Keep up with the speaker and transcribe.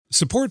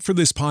Support for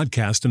this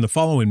podcast and the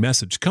following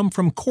message come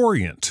from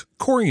Corient.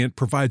 Corient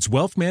provides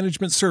wealth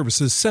management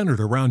services centered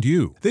around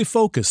you. They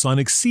focus on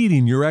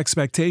exceeding your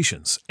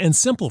expectations and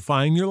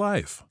simplifying your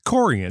life.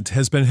 Corient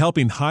has been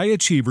helping high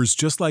achievers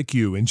just like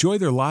you enjoy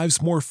their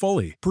lives more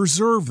fully,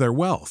 preserve their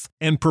wealth,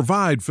 and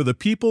provide for the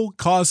people,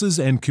 causes,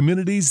 and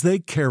communities they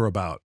care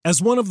about. As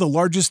one of the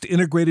largest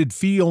integrated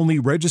fee-only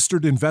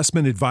registered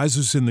investment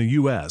advisors in the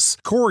U.S.,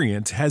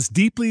 Corient has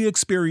deeply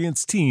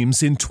experienced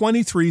teams in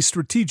 23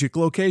 strategic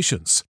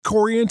locations.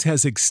 Corient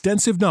has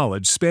extensive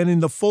knowledge spanning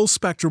the full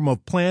spectrum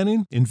of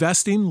planning,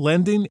 investing,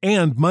 lending,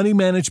 and money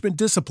management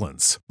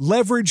disciplines.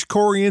 Leverage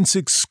Corient's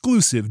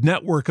exclusive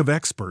network of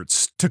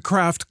experts to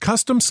craft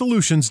custom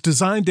solutions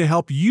designed to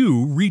help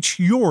you reach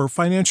your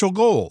financial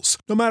goals,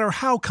 no matter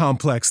how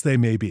complex they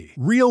may be.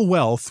 Real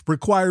wealth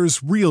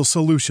requires real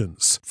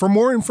solutions. For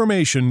more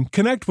information,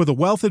 connect with a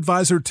wealth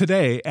advisor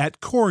today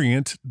at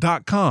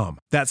Corient.com.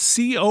 That's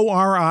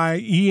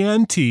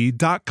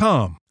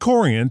Corient.com.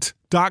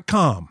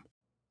 Corient.com.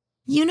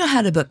 You know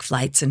how to book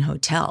flights and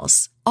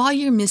hotels. All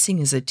you're missing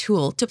is a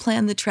tool to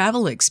plan the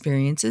travel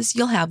experiences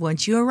you'll have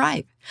once you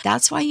arrive.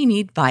 That's why you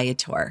need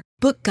Viator.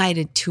 Book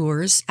guided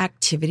tours,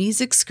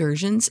 activities,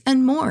 excursions,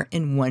 and more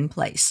in one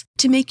place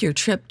to make your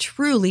trip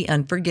truly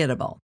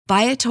unforgettable.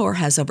 Viator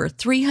has over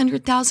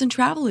 300,000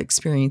 travel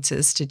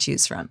experiences to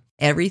choose from.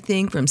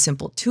 Everything from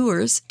simple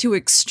tours to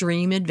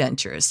extreme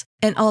adventures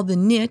and all the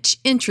niche,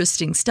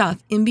 interesting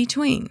stuff in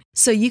between.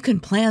 So you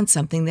can plan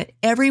something that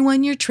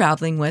everyone you're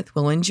traveling with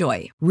will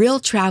enjoy. Real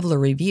traveler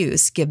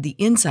reviews give the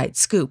inside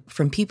scoop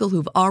from people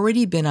who've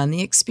already been on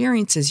the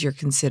experiences you're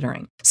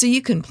considering. So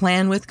you can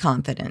plan with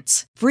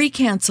confidence. Free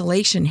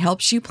cancellation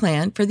helps you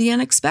plan for the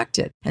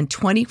unexpected. And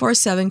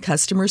 24/7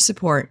 customer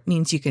support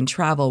means you can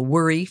travel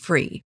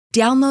worry-free.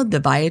 Download the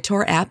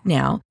Viator app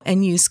now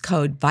and use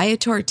code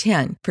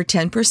Viator10 for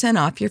 10%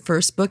 off your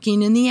first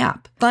booking in the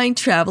app. Find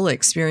travel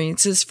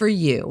experiences for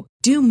you.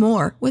 Do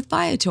more with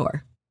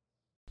Viator.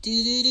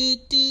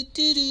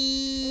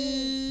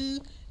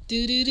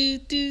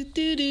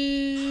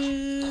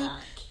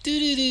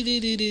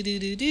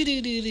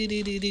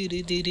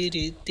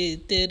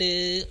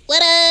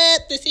 What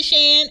up? This is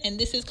Shan, and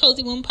this is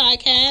Cozy Womb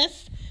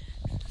Podcast.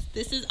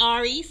 This is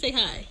Ari. Say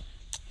hi.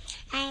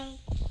 Hi.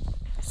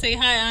 Say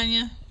hi,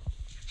 Anya.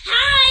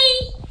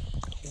 Hi.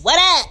 What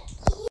up?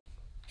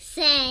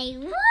 Say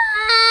what?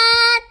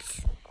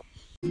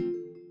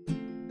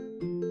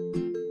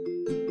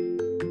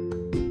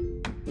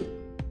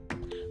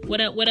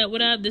 What up, what up,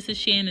 what up? This is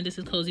Shan, and this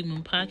is Cozy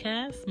Moon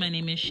Podcast. My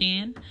name is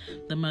Shan,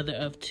 the mother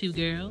of two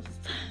girls,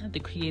 the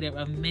creator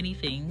of many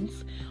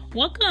things.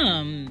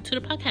 Welcome to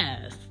the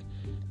podcast.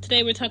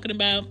 Today we're talking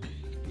about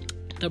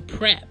the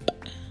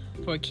prep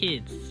for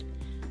kids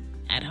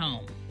at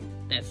home.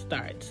 That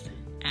starts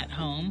at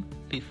home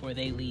before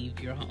they leave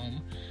your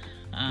home,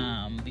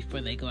 before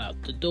they go out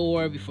the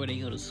door, before they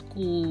go to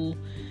school,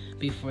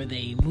 before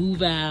they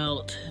move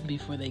out,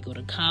 before they go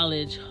to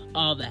college,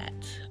 all that.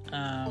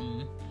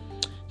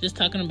 Just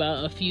talking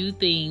about a few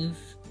things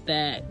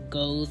that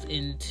goes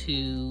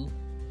into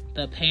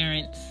the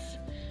parents,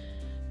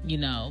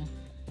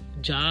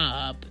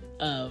 job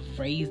of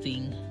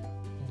raising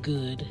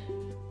good,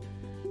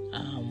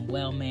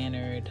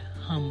 well-mannered,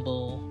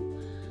 humble,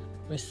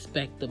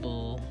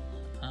 respectable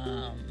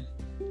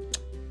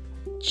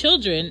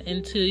children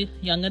into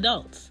young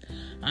adults.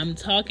 I'm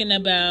talking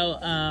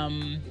about,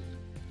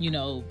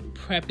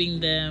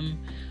 prepping them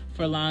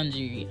for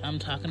laundry. I'm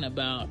talking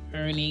about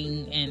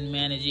earning and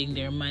managing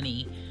their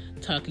money.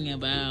 Talking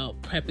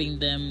about prepping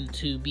them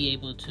to be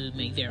able to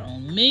make their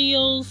own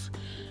meals.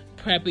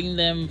 Prepping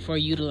them for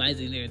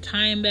utilizing their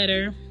time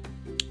better.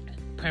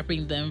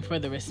 Prepping them for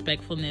the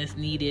respectfulness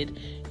needed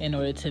in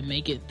order to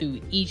make it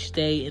through each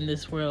day in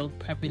this world.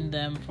 Prepping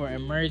them for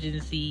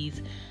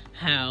emergencies.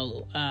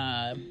 How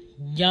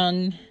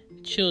young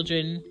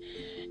children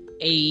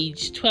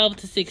age 12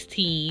 to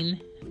 16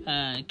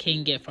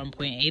 can get from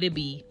point A to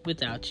B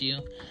without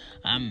you.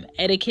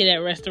 Etiquette at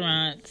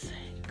restaurants,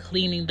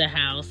 cleaning the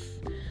house,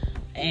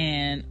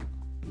 and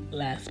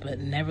last but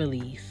never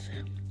least,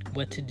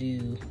 what to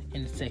do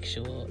in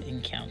sexual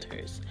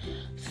encounters.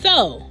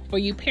 So, for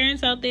you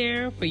parents out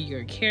there, for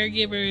your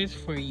caregivers,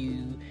 for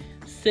you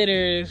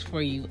sitters,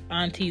 for you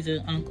aunties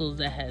and uncles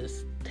that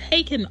has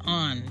taken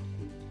on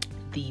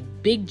the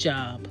big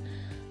job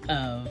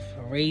of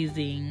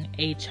raising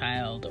a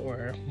child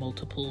or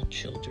multiple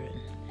children,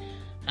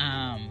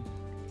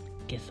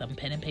 get some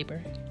pen and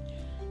paper,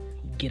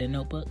 get a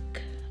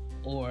notebook,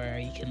 or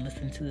you can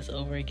listen to this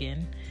over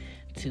again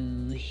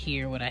to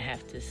hear what I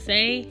have to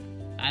say.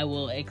 I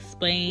will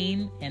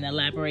explain and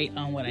elaborate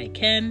on what I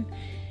can,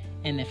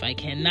 and if I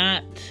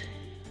cannot,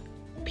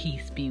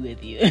 peace be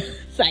with you.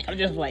 It's like, I'm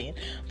just playing.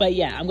 But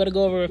yeah, I'm going to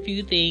go over a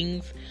few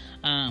things,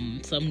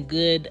 some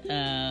good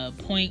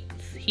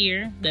points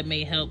here that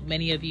may help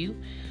many of you.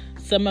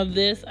 Some of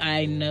this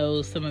I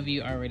know some of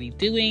you are already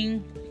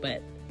doing,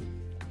 but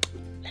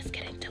let's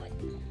get into it.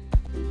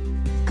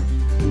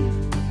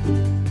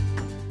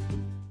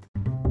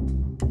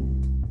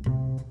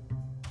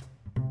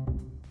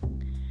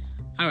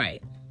 All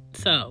right.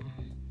 So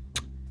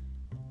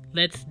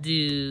let's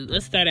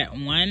start at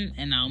 1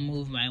 and I'll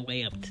move my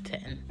way up to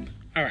 10.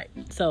 All right.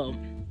 So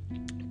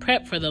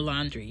prep for the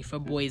laundry for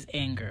boys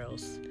and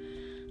girls.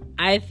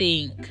 I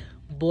think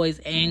boys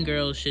and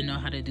girls should know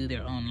how to do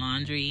their own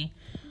laundry.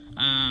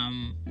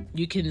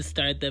 You can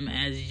start them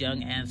as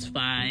young as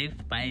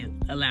 5 by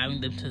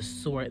allowing them to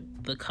sort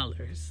the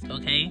colors,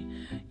 okay?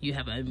 You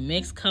have a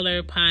mixed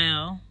color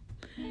pile,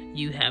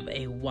 you have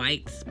a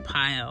whites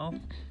pile,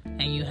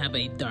 and you have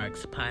a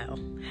darks pile.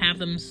 Have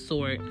them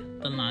sort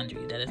the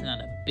laundry. That is not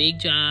a big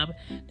job.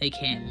 They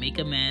can't make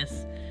a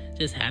mess.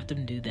 Just have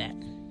them do that,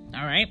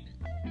 all right?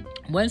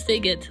 Once they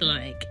get to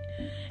like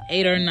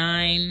 8 or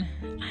 9,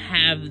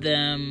 have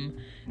them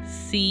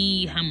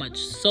see how much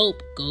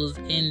soap goes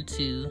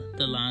into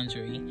the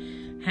laundry.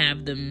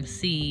 Have them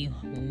see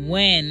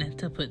when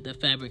to put the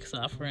fabric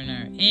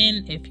softener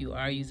in if you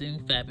are using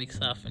fabric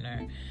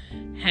softener.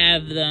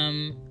 Have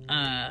them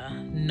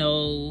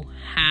know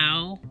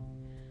how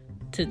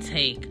to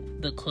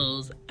take the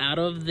clothes out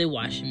of the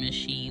washing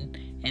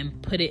machine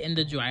and put it in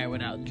the dryer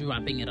without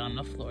dropping it on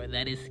the floor.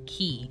 That is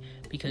key,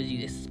 because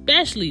you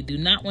especially do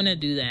not want to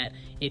do that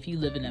if you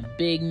live in a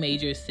big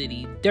major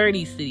city,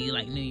 dirty city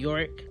like New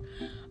York,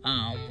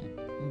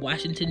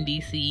 Washington,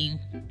 D.C.,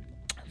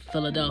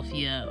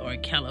 Philadelphia, or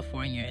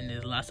California, and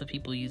there's lots of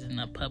people using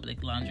a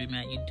public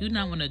laundromat. You do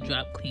not want to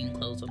drop clean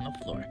clothes on the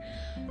floor.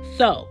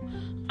 So,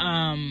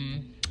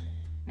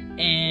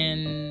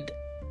 and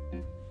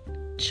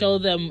show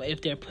them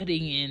if they're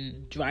putting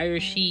in dryer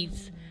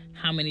sheets,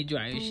 how many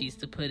dryer sheets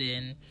to put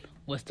in,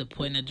 what's the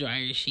point of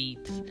dryer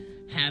sheets.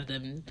 Have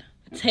them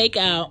take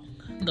out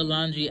the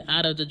laundry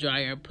out of the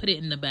dryer, put it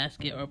in the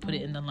basket or put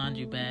it in the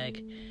laundry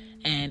bag,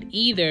 and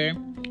either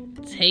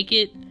take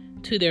it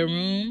to their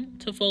room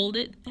to fold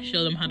it,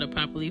 show them how to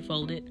properly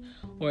fold it,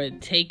 or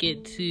take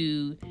it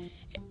to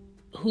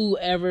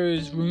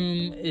whoever's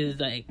room is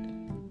like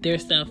their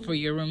stuff for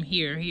your room,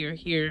 here,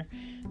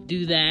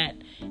 do that,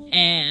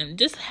 and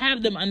just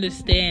have them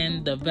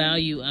understand the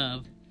value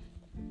of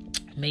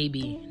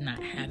maybe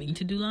not having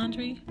to do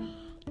laundry,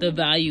 the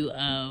value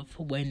of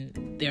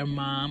when their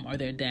mom or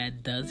their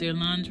dad does their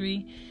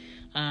laundry,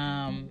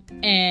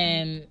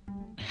 and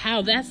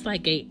how that's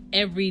like a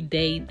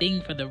everyday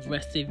thing for the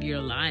rest of your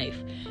life,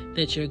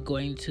 that you're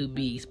going to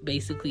be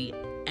basically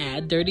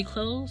add dirty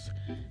clothes,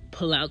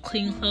 pull out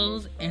clean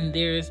clothes, and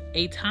there's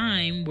a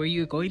time where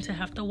you're going to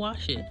have to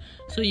wash it,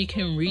 so you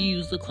can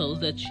reuse the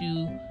clothes that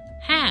you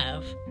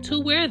have to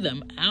wear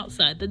them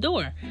outside the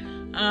door.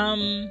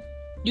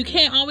 You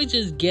can't always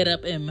just get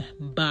up and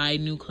buy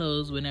new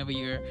clothes whenever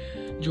your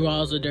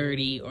drawers are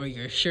dirty or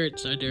your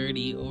shirts are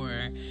dirty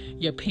or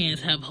your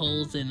pants have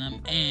holes in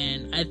them.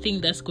 And I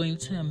think that's going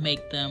to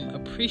make them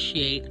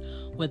appreciate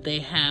what they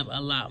have a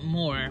lot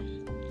more.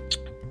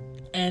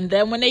 And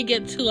then when they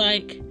get to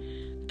like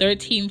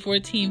 13,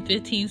 14,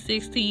 15,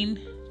 16,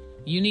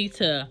 you need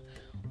to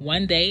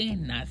one day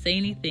not say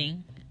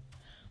anything,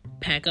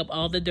 pack up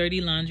all the dirty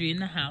laundry in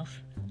the house,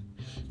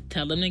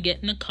 tell them to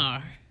get in the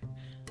car,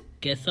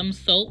 get some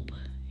soap,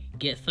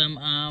 get some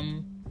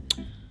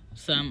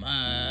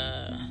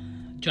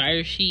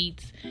dryer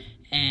sheets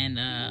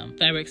and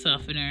fabric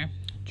softener,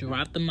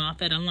 drop them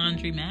off at a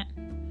laundromat,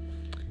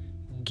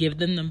 give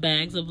them the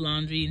bags of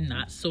laundry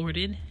not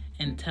sorted,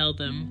 and tell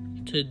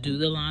them to do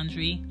the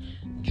laundry,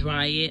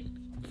 dry it,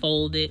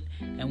 fold it,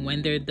 and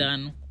when they're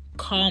done,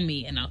 call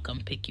me and I'll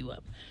come pick you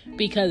up.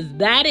 Because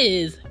that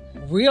is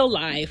real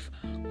life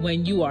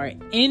when you are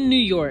in New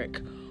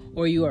York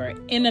or you are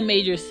in a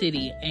major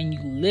city and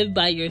you live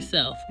by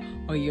yourself,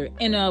 or you're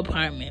in an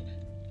apartment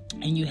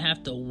and you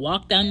have to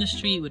walk down the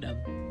street with a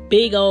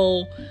big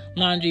old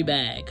laundry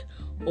bag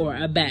or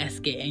a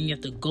basket, and you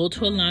have to go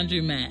to a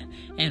laundromat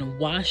and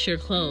wash your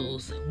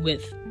clothes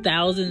with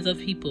thousands of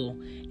people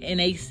in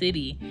a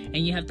city, and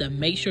you have to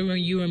make sure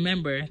you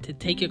remember to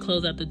take your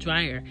clothes out the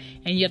dryer,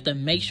 and you have to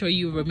make sure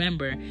you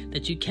remember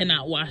that you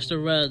cannot wash the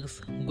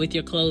rugs with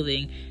your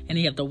clothing, and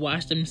you have to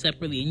wash them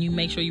separately, and you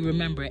make sure you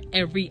remember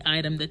every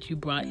item that you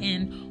brought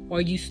in,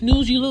 or you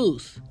snooze, you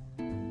lose.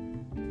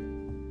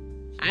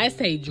 I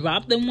say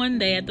drop them one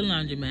day at the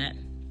laundromat,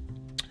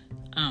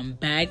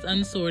 bags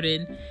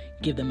unsorted,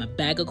 give them a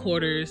bag of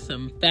quarters,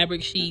 some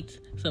fabric sheets,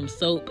 some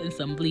soap, and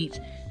some bleach,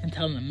 and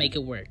tell them to make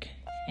it work.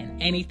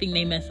 And anything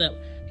they mess up,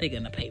 they're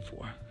going to pay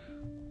for.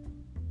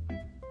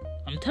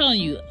 I'm telling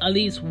you, at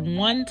least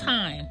one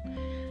time,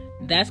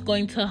 that's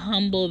going to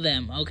humble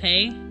them,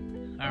 okay?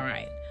 All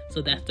right.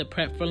 So that's the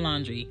prep for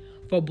laundry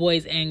for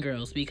boys and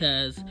girls,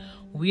 because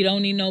we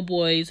don't need no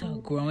boys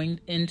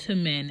growing into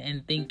men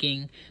and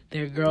thinking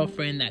their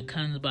girlfriend that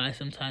comes by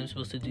sometimes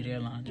supposed to do their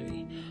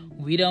laundry.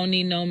 We don't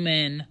need no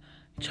men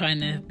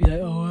trying to be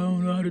like, oh, I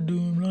don't know how to do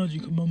laundry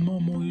because my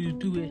mom always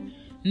do it.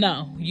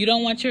 No, you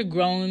don't want your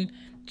grown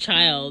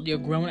child, your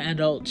grown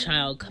adult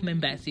child coming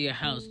back to your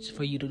house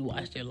for you to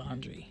wash their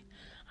laundry.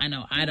 I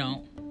know I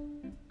don't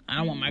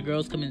want my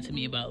girls coming to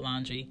me about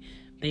laundry.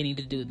 They need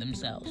to do it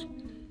themselves.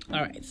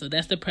 All right, so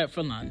that's the prep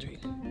for laundry.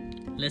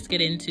 Let's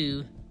get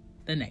into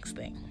the next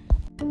thing.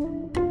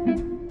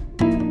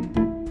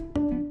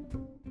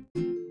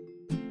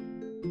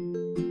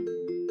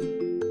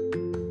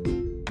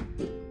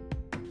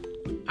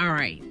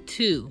 right,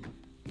 2,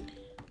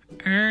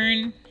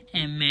 earn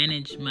and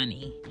manage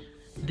money.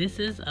 This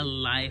is a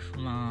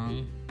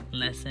lifelong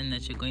lesson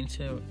that you're going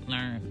to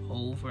learn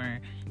over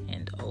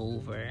and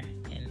over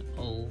and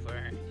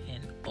over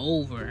and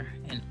over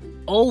and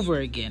over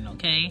again,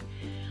 okay?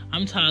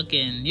 I'm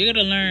talking, you're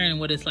going to learn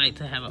what it's like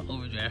to have an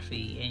overdraft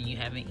fee and you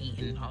haven't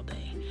eaten all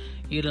day.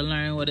 You're going to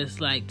learn what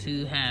it's like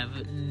to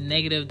have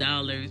negative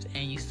dollars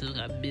and you still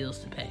got bills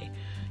to pay.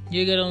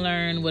 You're going to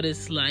learn what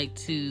it's like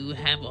to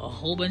have a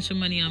whole bunch of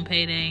money on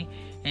payday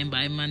and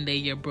by Monday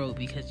you're broke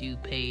because you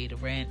paid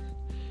rent,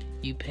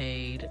 you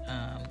paid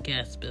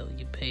gas bill,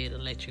 you paid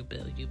electric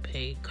bill, you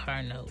paid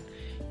car note,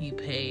 you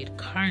paid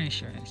car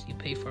insurance, you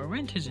paid for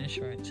renter's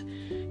insurance,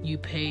 you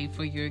paid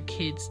for your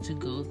kids to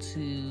go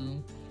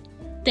to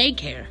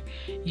daycare,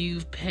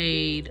 you've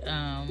paid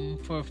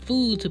for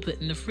food to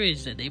put in the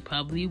fridge that they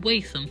probably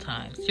waste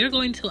sometimes. You're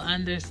going to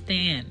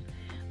understand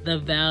the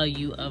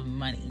value of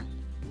money.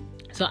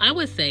 So I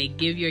would say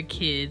give your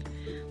kid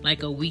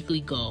like a weekly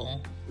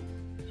goal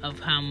of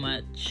how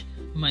much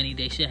money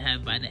they should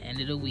have by the end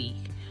of the week,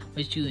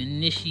 with you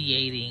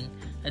initiating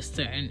a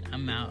certain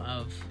amount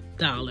of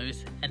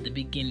dollars at the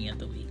beginning of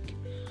the week.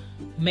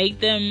 Make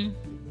them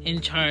in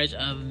charge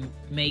of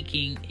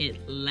making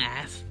it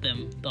last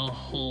them the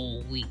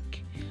whole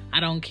week. I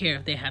don't care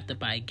if they have to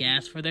buy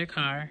gas for their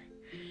car,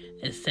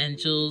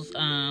 essentials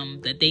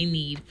that they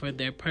need for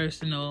their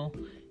personal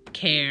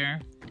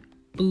care,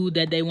 food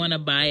that they want to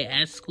buy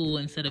at school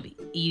instead of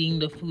eating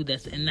the food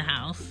that's in the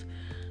house,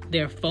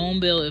 their phone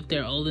bill if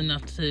they're old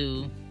enough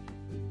to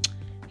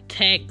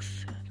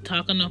text,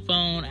 talk on the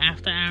phone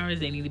after hours,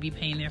 they need to be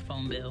paying their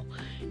phone bill,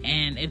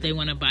 and if they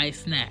want to buy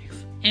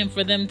snacks, and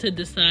for them to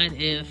decide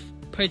if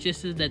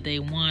purchases that they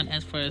want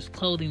as far as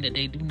clothing that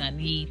they do not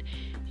need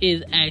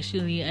is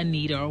actually a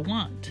need or a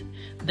want.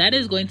 That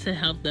is going to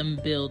help them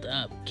build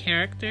up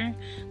character.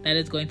 That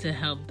is going to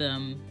help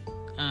them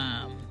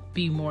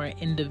be more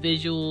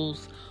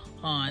individuals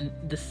on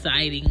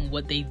deciding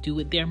what they do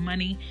with their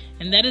money,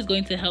 and that is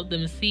going to help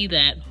them see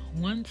that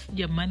once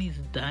your money's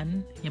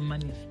done, your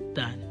money's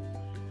done.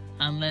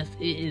 Unless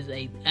it is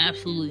a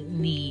absolute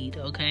need,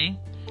 okay?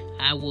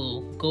 I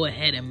will go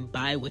ahead and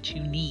buy what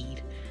you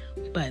need.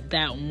 But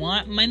that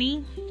want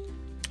money,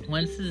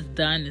 once it's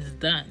done, it's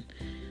done.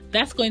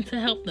 That's going to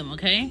help them,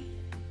 okay?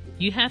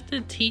 You have to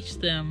teach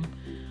them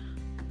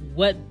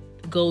what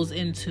goes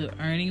into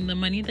earning the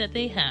money that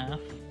they have,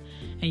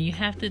 and you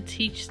have to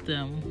teach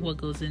them what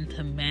goes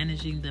into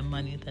managing the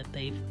money that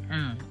they've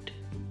earned.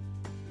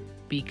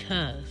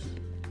 Because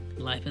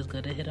life is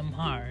going to hit them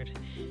hard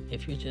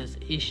if you're just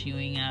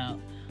issuing out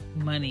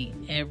money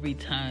every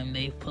time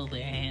they pull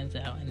their hands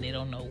out and they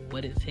don't know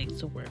what it takes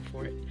to work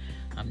for it.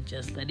 I'm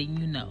just letting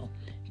you know.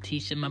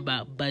 Teach them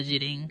about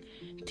budgeting.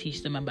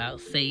 Teach them about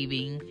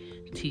saving.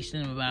 Teach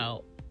them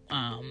about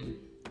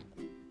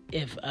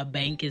if a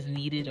bank is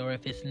needed or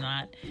if it's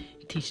not.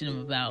 Teach them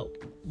about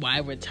why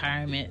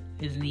retirement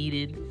is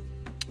needed.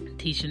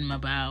 Teach them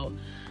about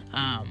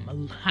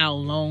how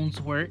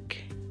loans work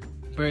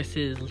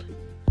versus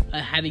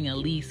having a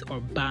lease or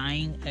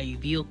buying a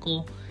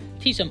vehicle.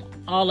 Teach them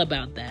all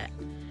about that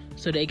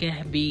so they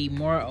can be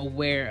more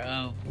aware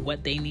of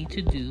what they need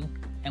to do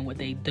and what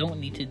they don't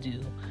need to do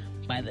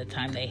by the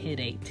time they hit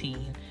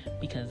 18,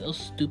 because those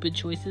stupid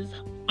choices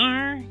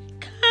are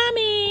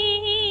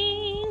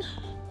coming.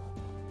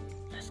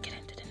 Let's get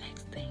into the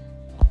next thing.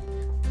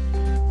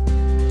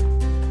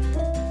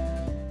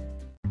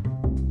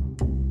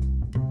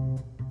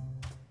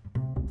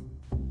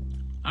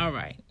 All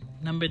right,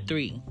 number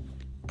 3,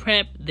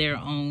 prep their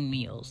own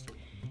meals.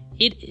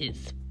 It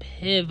is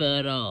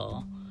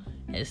pivotal,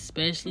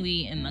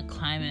 especially in the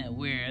climate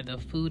where the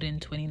food in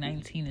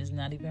 2019 is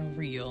not even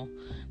real,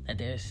 that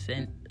they're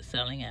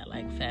selling at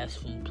like fast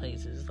food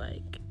places.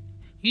 Like,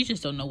 you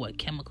just don't know what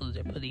chemicals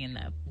they're putting in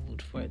that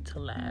food for it to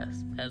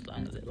last as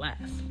long as it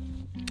lasts.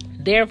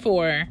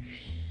 Therefore,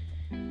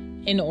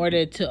 in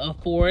order to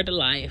afford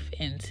life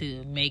and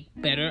to make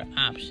better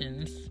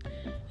options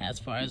as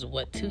far as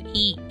what to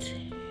eat,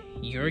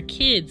 your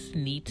kids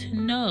need to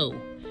know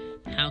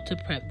how to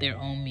prep their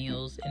own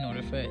meals in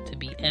order for it to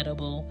be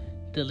edible,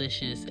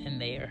 delicious,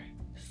 and their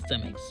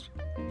stomachs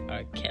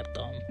are kept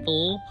on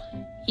full,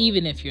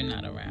 even if you're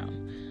not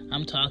around.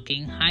 I'm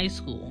talking high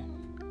school,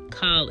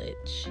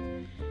 college,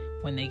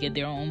 when they get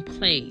their own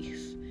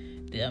place,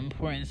 the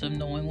importance of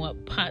knowing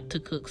what pot to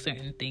cook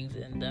certain things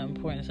in, the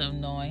importance of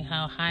knowing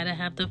how high to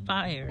have the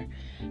fire,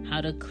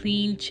 how to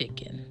clean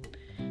chicken,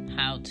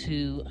 how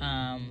to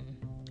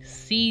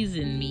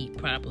season meat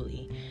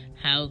properly,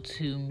 how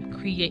to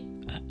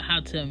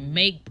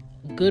make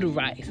good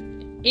rice.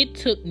 It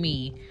took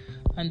me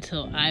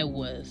until I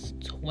was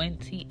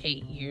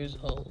 28 years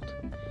old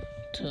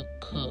to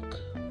cook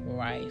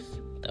rice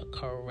the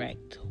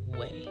correct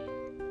way.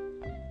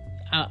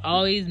 I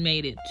always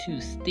made it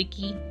too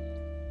sticky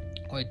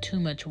or too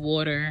much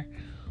water,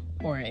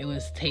 or it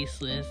was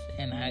tasteless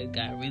and I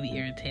got really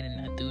irritated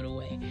and I threw it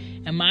away.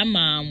 And my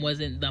mom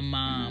wasn't the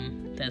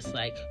mom that's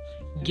like,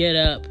 get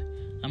up,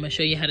 I'm gonna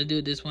show you how to do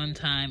it this one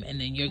time and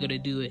then you're gonna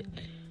do it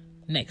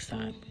next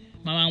time.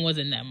 My mom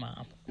wasn't that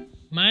mom.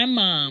 My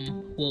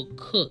mom will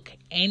cook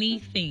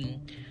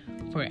anything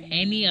for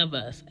any of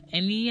us,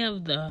 any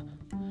of the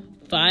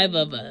 5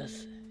 of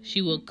us.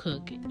 She will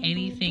cook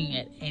anything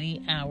at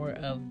any hour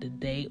of the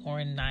day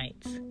or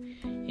night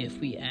if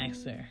we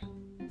ask her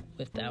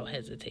without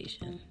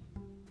hesitation.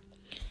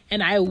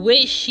 And I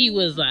wish she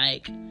was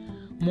like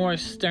more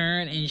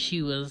stern and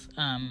she was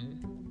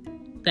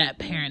that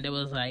parent that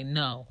was like,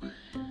 no,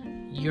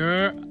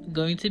 you're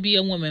going to be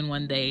a woman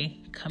one day.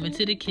 Come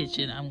into the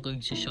kitchen. I'm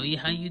going to show you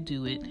how you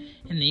do it.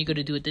 And then you're going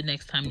to do it the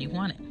next time you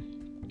want it.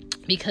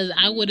 Because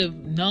I would have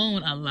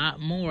known a lot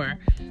more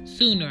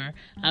sooner.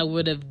 I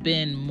would have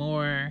been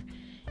more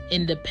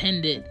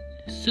independent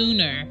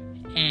sooner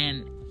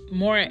and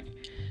more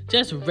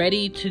just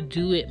ready to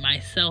do it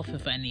myself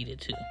if I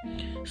needed to.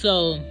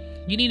 So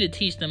you need to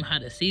teach them how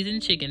to season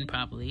chicken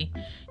properly.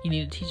 You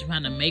need to teach them how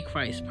to make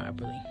rice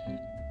properly.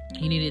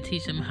 You need to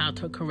teach them how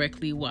to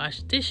correctly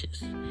wash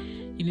dishes.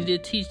 You need to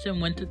teach them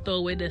when to throw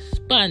away the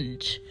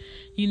sponge.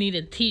 You need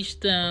to teach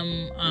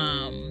them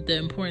the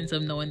importance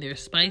of knowing their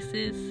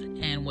spices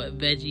and what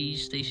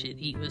veggies they should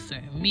eat with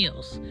certain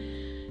meals.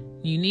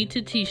 You need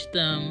to teach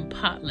them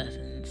pot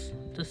lessons,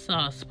 the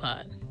sauce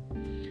pot,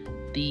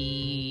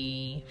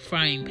 the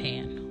frying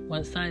pan,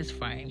 what size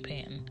frying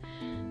pan,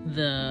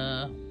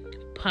 the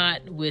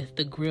pot with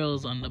the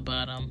grills on the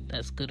bottom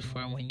that's good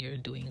for when you're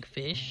doing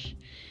fish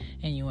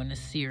and you want to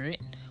sear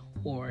it,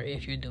 or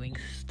if you're doing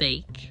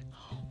steak,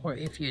 or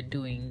if you're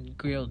doing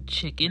grilled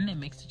chicken, it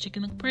makes the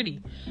chicken look pretty.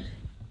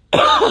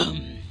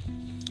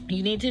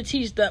 You need to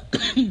teach them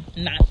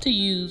not to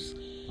use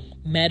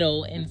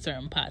metal in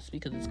certain pots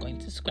because it's going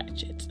to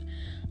scratch it.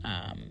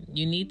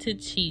 You need to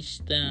teach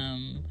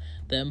them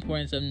the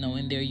importance of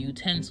knowing their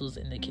utensils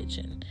in the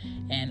kitchen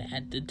and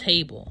at the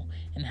table,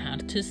 and how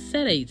to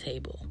set a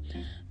table.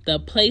 The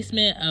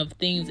placement of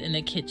things in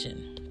the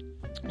kitchen,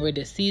 where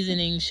the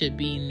seasoning should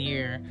be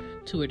near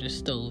to where the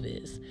stove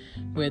is,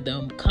 where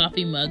the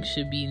coffee mug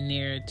should be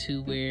near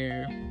to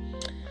where,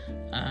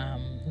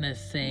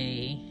 let's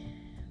say,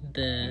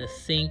 the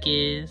sink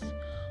is,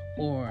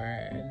 or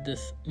the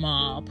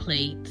small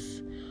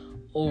plates,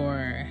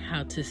 or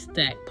how to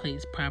stack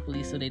plates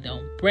properly so they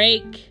don't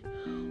break,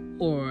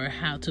 or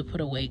how to put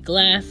away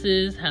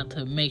glasses, how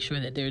to make sure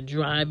that they're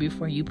dry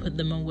before you put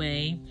them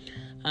away.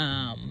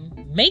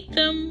 Make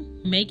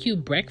them make you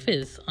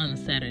breakfast on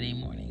Saturday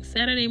mornings.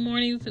 Saturday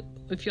mornings,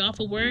 if you're off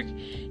of work,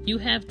 you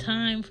have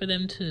time for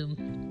them to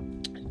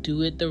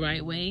do it the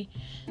right way,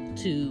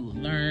 to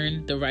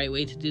learn the right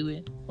way to do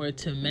it, or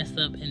to mess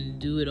up and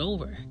do it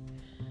over.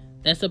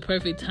 That's a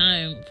perfect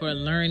time for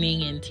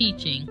learning and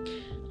teaching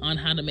on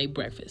how to make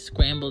breakfast.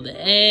 Scramble the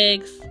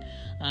eggs,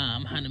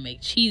 how to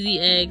make cheesy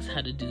eggs,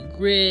 how to do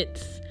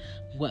grits,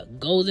 what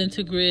goes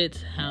into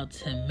grits, how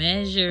to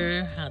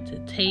measure, how to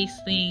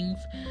taste things,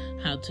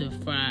 how to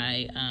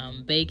fry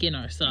bacon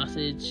or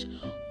sausage,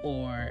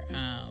 or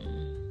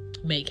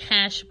make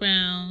hash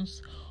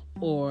browns,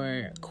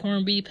 or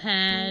corned beef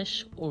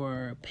hash,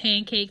 or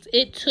pancakes.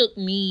 It took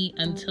me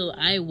until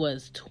I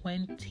was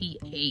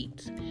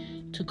 28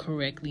 to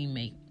correctly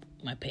make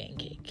my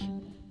pancake.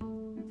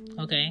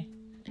 Okay?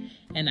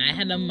 And I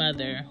had a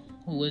mother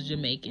who was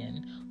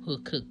Jamaican who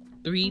cooked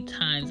 3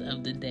 times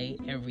of the day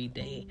every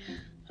day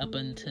up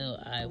until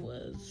I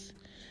was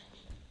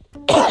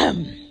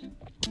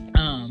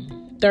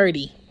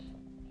 30.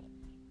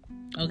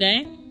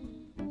 Okay?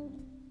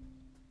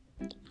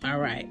 All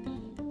right.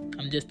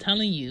 I'm just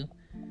telling you,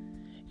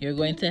 you're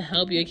going to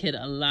help your kid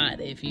a lot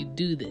if you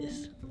do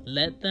this.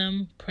 Let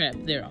them prep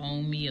their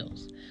own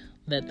meals.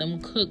 Let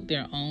them cook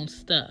their own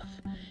stuff.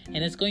 And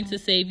it's going to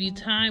save you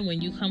time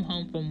when you come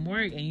home from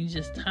work and you're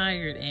just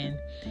tired and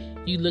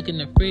you look in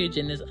the fridge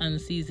and there's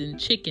unseasoned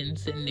chicken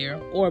sitting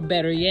there. Or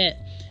better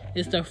yet,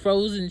 it's the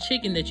frozen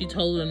chicken that you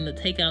told them to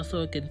take out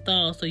so it can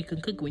thaw so you can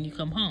cook when you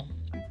come home.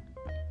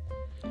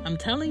 I'm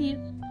telling you,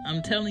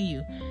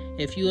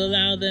 if you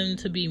allow them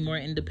to be more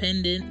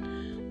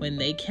independent when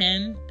they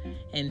can,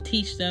 and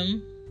teach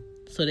them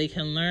so they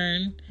can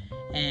learn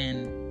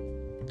and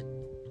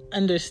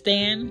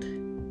understand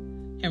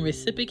and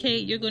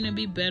reciprocate, you're going to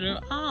be better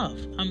off.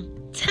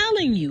 I'm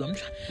telling you, I'm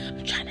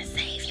trying to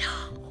save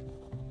y'all.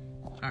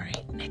 All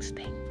right, next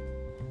thing.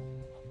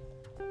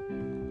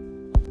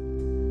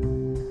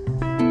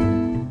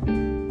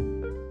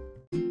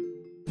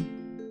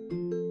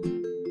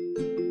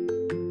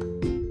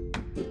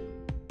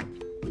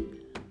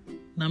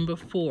 Number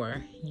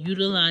 4,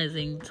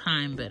 utilizing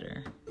time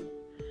better.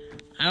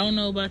 I don't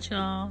know about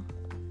y'all,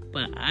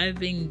 but I've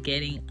been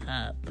getting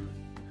up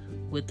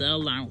with the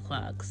alarm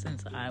clock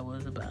since I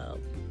was about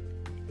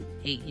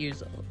 8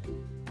 years old.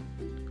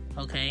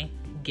 Okay?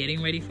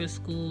 Getting ready for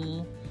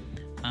school.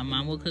 My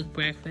mom would cook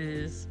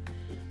breakfast.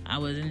 I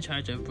was in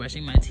charge of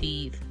brushing my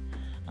teeth,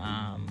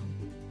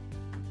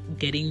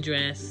 getting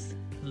dressed,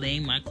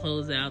 laying my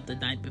clothes out the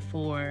night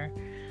before,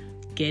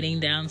 getting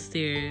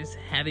downstairs,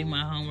 having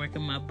my homework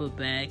in my book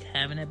bag,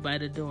 having it by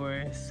the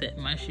door,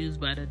 setting my shoes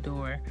by the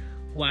door,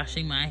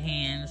 washing my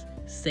hands,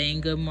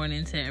 saying good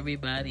morning to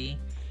everybody,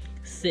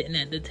 sitting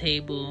at the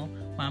table.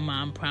 My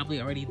mom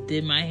probably already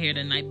did my hair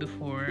the night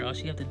before. All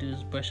she have to do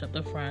is brush up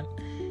the front.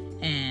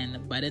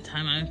 And by the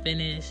time I'm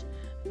finished,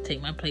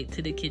 take my plate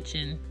to the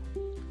kitchen,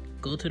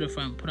 go to the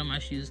front, put on my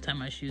shoes, tie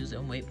my shoes,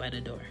 and wait by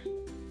the door.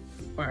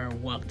 Or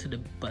walk to the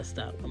bus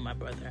stop with my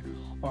brother.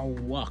 Or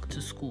walk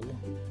to school.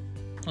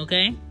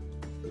 Okay?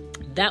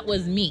 That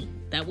was me.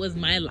 That was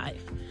my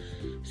life.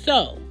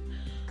 So,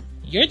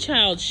 your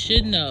child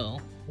should know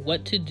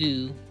what to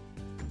do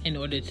in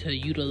order to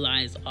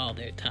utilize all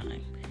their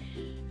time.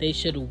 They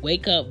should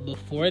wake up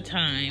before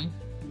time.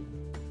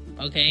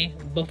 Okay?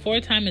 Before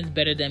time is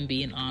better than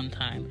being on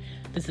time.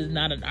 This is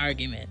not an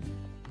argument.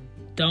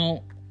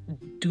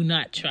 Do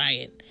not try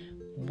it.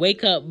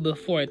 Wake up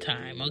before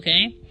time,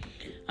 okay?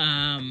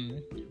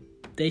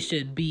 They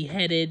should be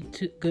headed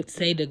to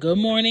say the good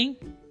morning.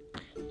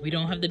 We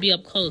don't have to be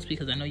up close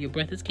because I know your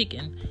breath is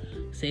kicking.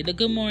 Say the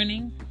good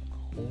morning.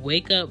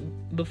 Wake up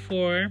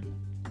before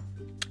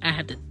I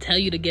have to tell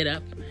you to get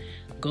up.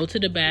 Go to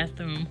the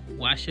bathroom,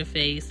 wash your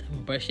face,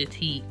 brush your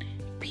teeth,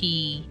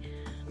 pee,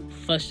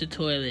 flush the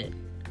toilet,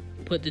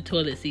 put the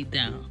toilet seat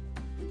down.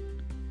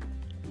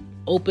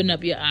 Open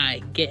up your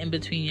eye, get in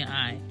between your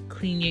eye,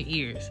 clean your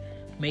ears,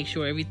 make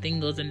sure everything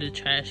goes in the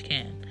trash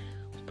can.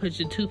 Put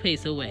your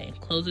toothpaste away,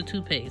 close the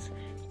toothpaste,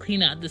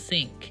 clean out the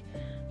sink,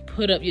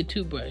 put up your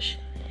toothbrush,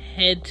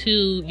 head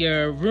to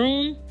your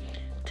room,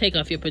 take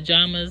off your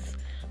pajamas,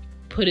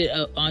 put it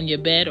on your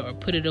bed or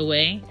put it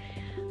away.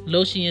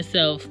 Lotion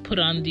yourself, put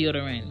on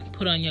deodorant,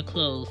 put on your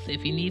clothes.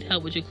 If you need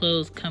help with your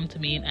clothes, come to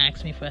me and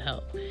ask me for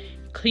help.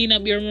 Clean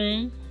up your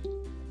room.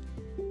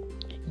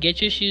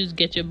 Get your shoes,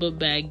 get your book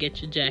bag,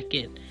 get your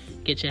jacket,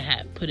 get your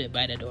hat, put it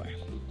by the door.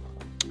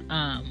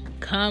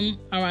 Come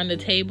around the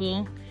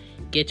table,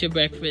 get your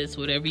breakfast,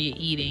 whatever you're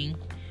eating.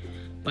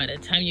 By the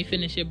time you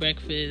finish your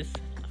breakfast,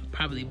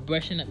 probably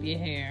brushing up your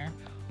hair,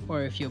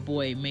 or if you're a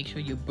boy, make sure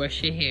you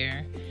brush your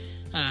hair.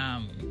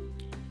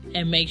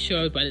 And make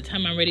sure by the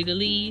time I'm ready to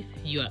leave,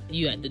 you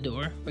at the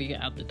door or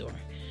you're out the door.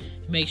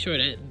 Make sure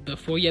that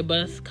before your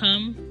bus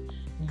come,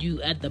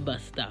 you at the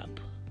bus stop.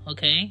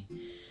 Okay?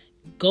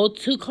 Go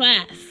to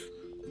class.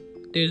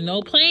 There's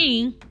no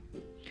playing.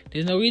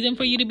 There's no reason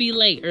for you to be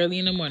late early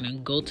in the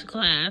morning. Go to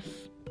class.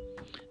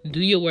 Do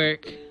your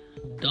work.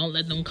 Don't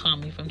let them call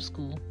me from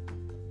school.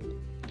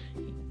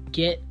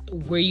 Get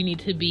where you need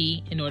to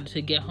be in order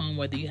to get home,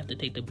 whether you have to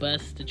take the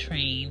bus, the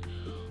train,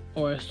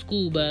 or a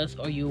school bus,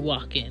 or you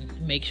walk in.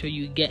 Make sure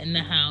you get in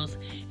the house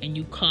and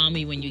you call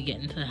me when you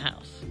get into the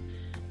house.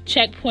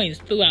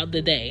 Checkpoints throughout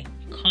the day.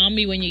 Call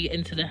me when you get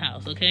into the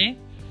house, okay?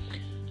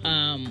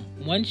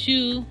 Once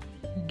you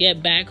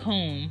get back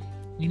home,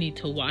 you need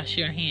to wash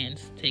your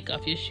hands, take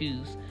off your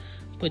shoes,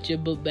 put your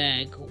book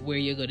bag where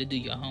you're going to do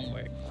your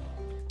homework.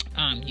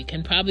 You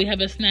can probably have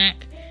a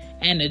snack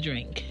and a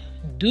drink.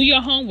 Do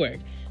your homework.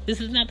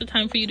 This is not the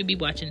time for you to be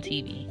watching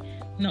TV.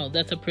 No,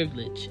 that's a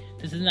privilege.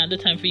 This is not the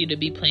time for you to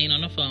be playing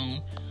on a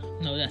phone.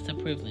 No, that's a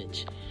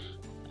privilege.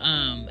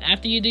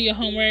 After you do your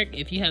homework,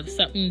 if you have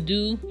something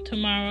due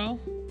tomorrow,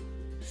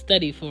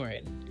 study for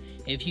it.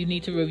 If you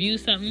need to review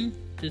something,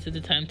 this is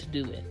the time to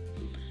do it.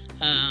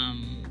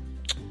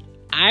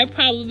 I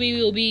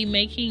probably will be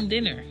making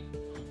dinner,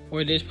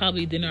 or there's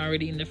probably dinner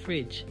already in the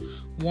fridge.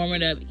 Warm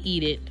it up,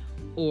 eat it,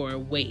 or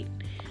wait.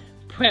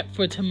 Prep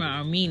for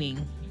tomorrow,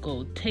 meaning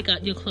go take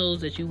out your clothes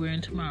that you're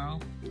wearing tomorrow.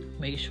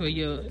 Make sure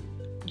your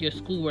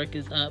schoolwork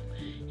is up.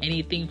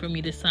 Anything for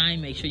me to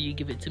sign, make sure you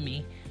give it to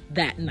me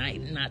that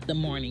night, not the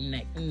morning,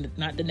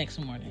 not the next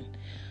morning.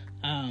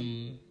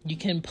 You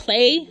can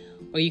play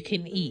or you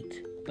can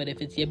eat, but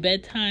if it's your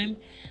bedtime,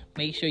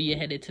 make sure you're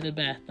headed to the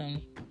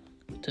bathroom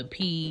to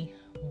pee,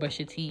 brush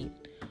your teeth,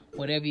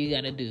 whatever you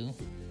gotta do,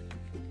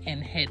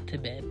 and head to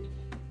bed.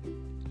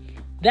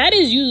 That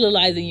is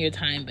utilizing your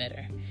time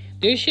better.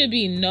 There should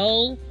be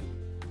no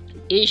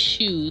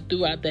issue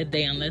throughout that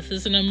day, unless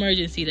it's an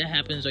emergency that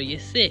happens or you're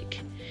sick,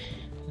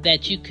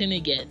 that you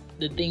couldn't get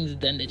the things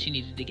done that you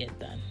needed to get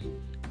done.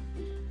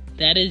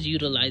 That is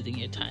utilizing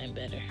your time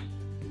better.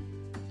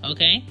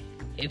 Okay?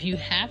 If you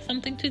have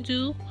something to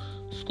do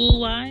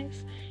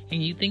school-wise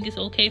and you think it's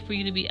okay for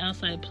you to be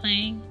outside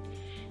playing,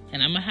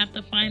 and I'm going to have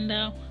to find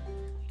out,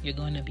 you're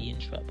going to be in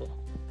trouble.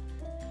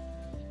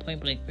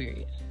 Point blank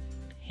period.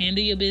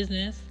 Handle your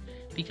business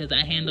because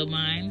I handle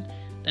mine.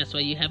 That's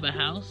why you have a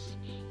house.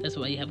 That's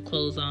why you have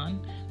clothes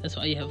on. That's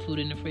why you have food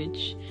in the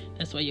fridge.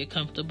 That's why you're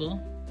comfortable.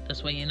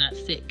 That's why you're not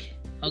sick.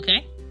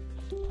 Okay?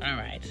 All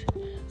right.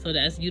 So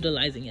that's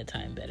utilizing your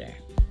time better.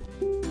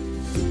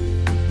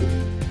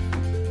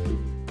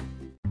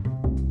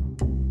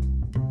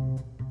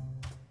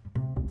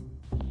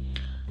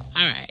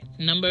 All right.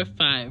 Number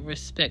 5,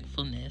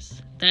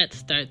 respectfulness. That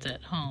starts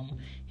at home.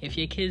 If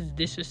your kids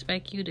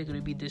disrespect you, they're going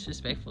to be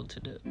disrespectful to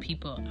the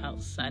people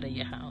outside of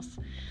your house.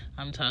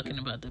 I'm talking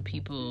about the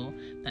people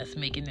that's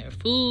making their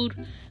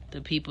food,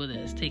 the people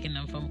that's taking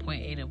them from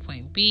point A to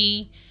point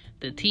B,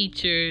 the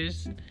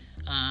teachers,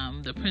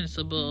 the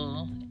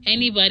principal,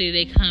 anybody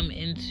they come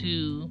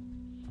into,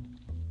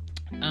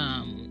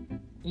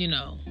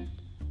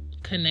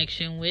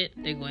 connection with,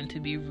 they're going to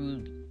be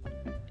rude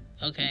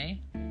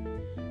okay?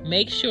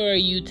 Make sure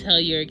you tell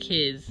your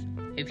kids,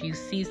 if you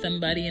see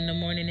somebody in the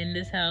morning in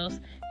this house,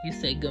 you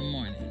say good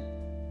morning.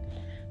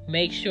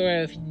 Make sure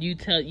if you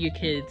tell your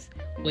kids,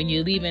 when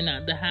you're leaving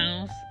out the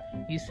house,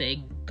 you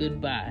say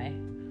goodbye.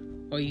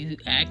 Or you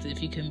ask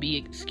if you can be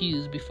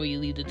excused before you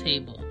leave the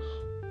table.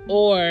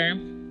 Or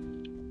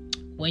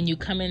when you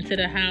come into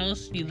the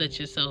house, you let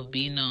yourself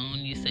be known.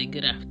 You say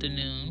good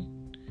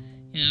afternoon.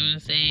 You know what I'm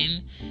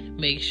saying?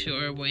 Make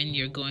sure when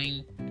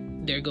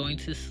they're going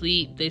to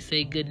sleep, they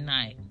say good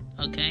night.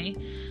 Okay?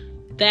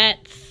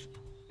 That's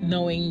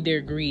knowing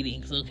their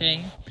greetings.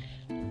 Okay?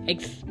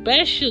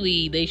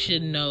 Especially, they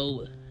should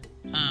know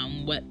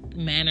what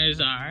manners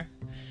are,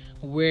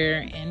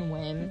 where and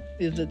when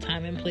is the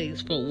time and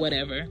place for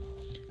whatever,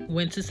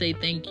 when to say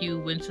thank you,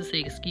 when to say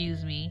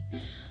excuse me.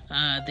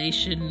 They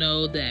should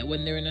know that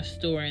when they're in a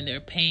store and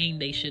they're paying,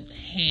 they should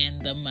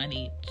hand the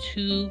money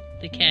to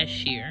the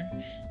cashier,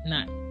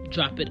 not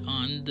drop it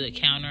on the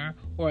counter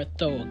or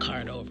throw a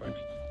card over.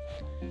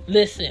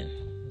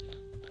 Listen,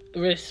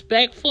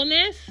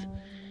 respectfulness,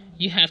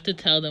 you have to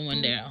tell them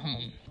when they're at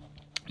home.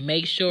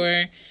 Make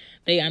sure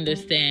they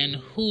understand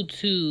who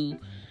to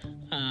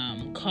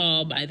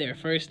call by their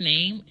first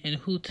name and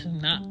who to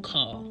not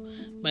call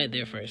by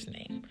their first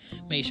name.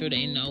 Make sure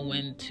they know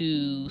when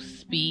to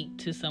speak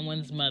to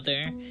someone's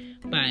mother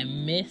by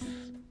Miss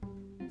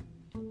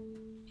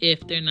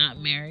if they're not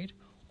married,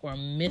 or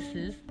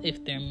Mrs.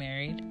 if they're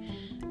married,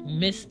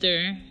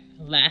 Mr.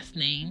 last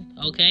name,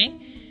 okay?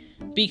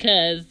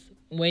 Because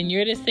when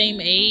you're the same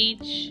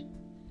age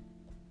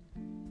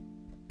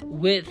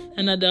with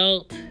an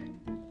adult,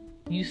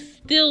 you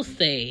still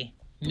say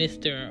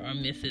Mr. or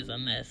Mrs.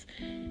 unless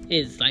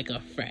it's like a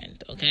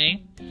friend,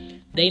 okay?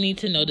 They need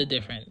to know the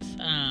difference.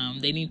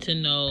 They need to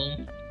know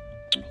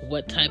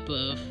what type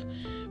of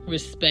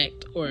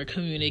respect or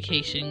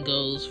communication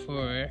goes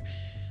for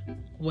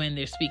when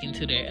they're speaking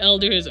to their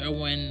elders or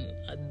when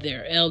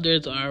their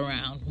elders are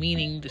around.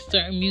 Meaning, the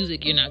certain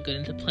music you're not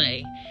going to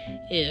play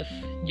if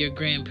your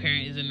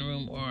grandparent is in the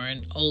room or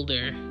an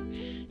older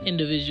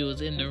individual is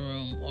in the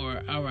room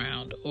or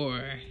around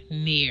or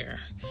near.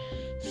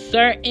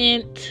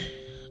 Certain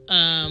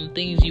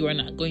things you are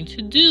not going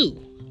to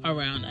do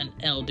around an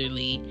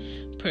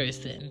elderly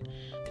person.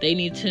 They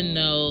need to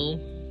know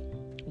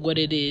what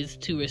it is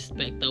to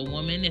respect a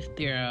woman if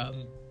they're a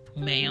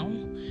male.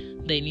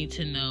 They need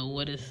to know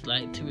what it's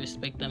like to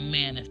respect a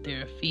man if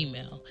they're a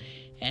female,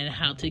 and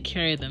how to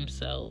carry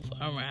themselves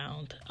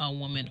around a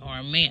woman or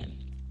a man.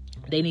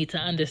 They need to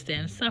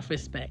understand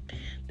self-respect.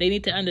 They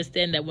need to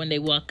understand that when they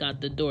walk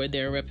out the door,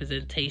 they're a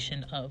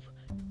representation of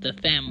the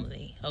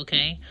family,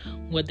 okay?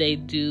 What they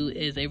do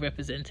is a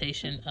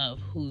representation of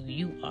who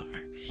you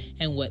are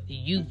and what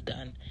you've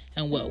done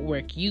and what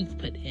work you've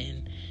put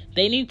in.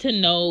 They need to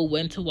know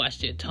when to watch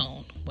their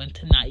tone, when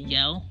to not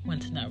yell, when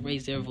to not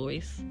raise their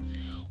voice,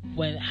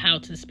 how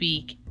to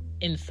speak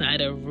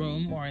inside a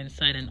room or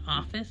inside an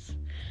office,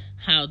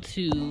 how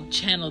to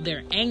channel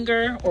their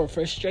anger or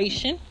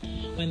frustration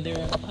when they're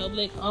in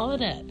public. All of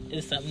that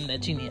is something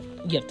that you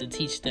have to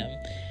teach them,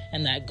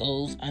 and that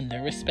goes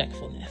under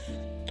respectfulness.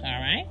 All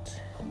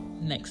right?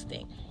 Next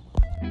thing.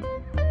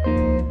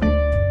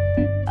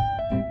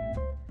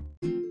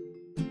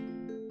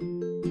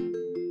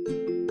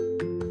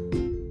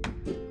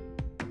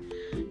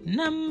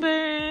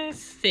 Number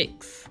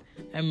 6,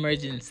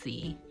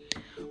 emergency.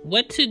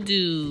 What to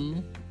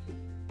do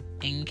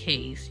in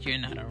case you're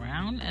not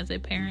around as a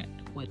parent.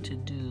 What to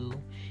do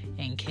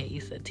in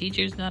case a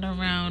teacher's not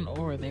around,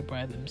 or they're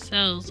by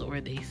themselves,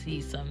 or they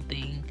see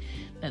something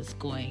that's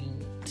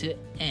going to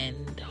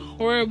end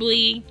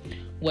horribly.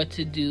 What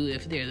to do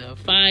if there's a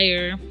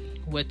fire.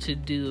 What to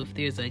do if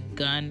there's a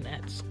gun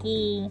at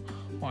school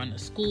or on a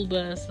school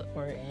bus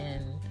or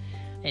in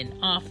an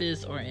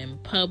office or in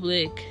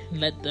public.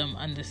 Let them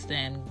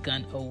understand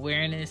gun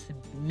awareness,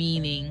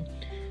 meaning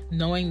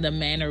knowing the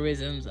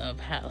mannerisms of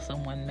how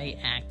someone may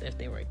act if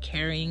they were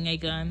carrying a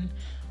gun,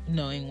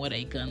 knowing what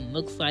a gun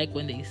looks like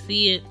when they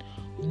see it,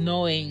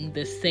 knowing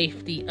the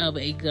safety of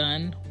a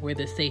gun, where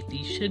the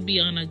safety should be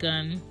on a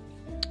gun,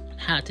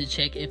 how to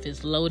check if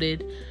it's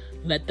loaded.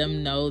 Let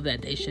them know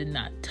that they should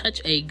not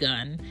touch a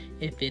gun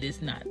if it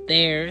is not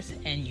theirs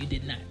and you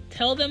did not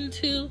tell them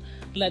to.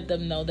 Let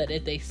them know that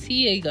if they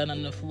see a gun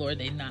on the floor,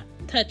 they not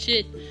touch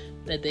it,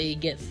 that they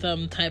get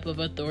some type of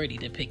authority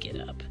to pick it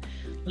up.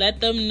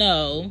 Let them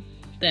know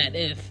that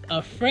if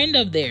a friend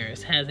of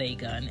theirs has a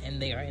gun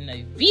and they are in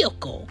a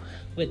vehicle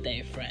with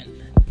a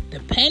friend,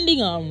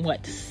 depending on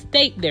what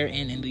state they're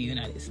in the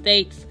United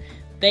States,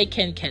 they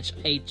can catch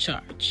a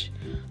charge.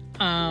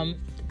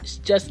 It's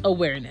just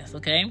awareness,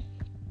 okay?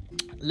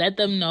 Let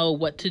them know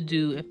what to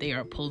do if they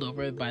are pulled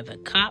over by the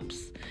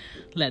cops.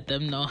 Let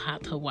them know how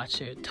to watch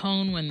their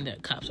tone when the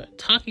cops are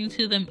talking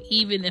to them,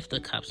 even if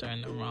the cops are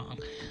in the wrong.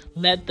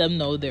 Let them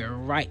know their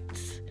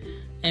rights.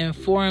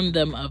 Inform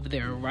them of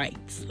their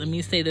rights. Let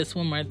me say this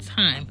one more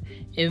time.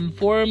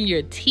 Inform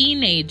your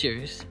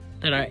teenagers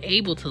that are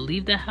able to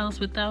leave the house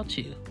without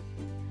you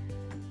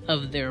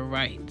of their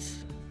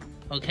rights.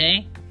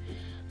 Okay?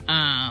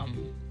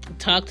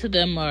 Talk to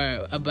them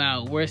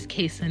about worst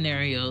case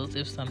scenarios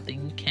if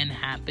something can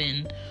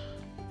happen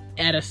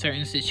at a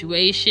certain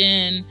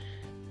situation,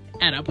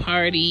 at a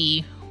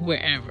party,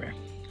 wherever.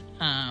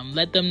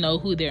 Let them know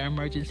who their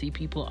emergency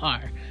people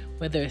are,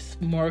 whether it's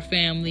more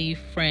family,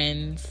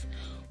 friends,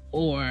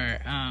 or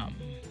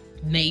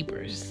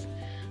neighbors.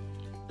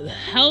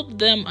 Help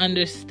them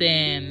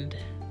understand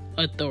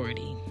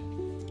authority,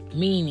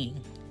 meaning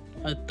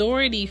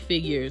authority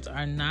figures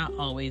are not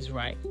always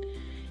right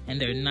and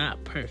they're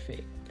not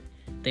perfect.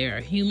 They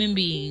are human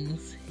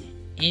beings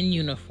in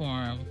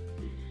uniform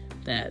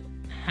that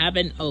have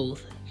an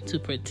oath to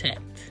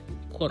protect,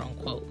 quote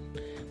unquote,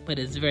 but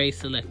it's very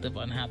selective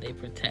on how they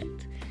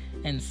protect.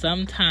 And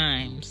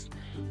sometimes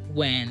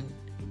when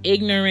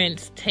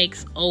ignorance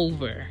takes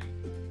over,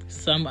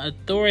 some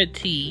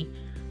authority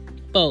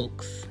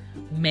folks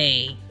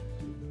may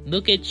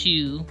look at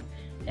you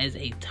as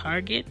a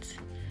target.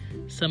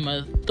 Some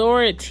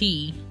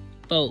authority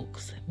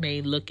folks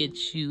may look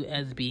at you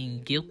as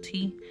being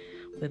guilty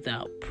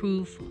without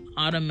proof,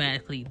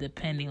 automatically,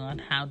 depending on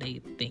how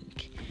they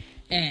think.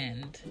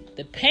 And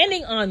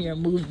depending on your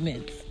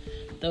movements,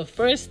 the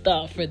first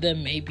thought for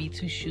them may be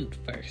to shoot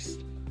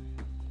first.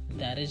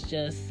 That is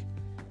just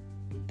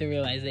the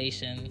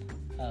realization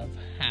of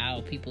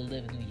how people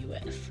live in the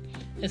U.S.,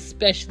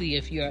 especially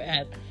if you're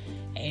at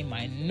a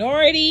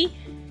minority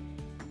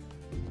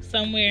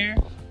somewhere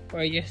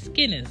or your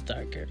skin is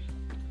darker.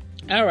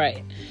 All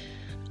right.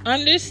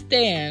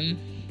 Understand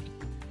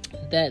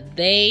that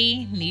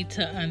they need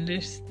to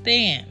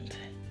understand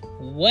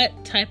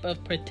what type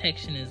of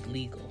protection is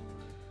legal.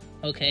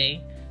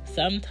 Okay?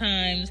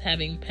 Sometimes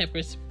having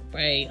pepper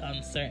spray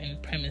on certain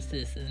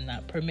premises is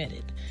not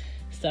permitted.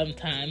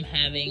 Sometimes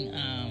having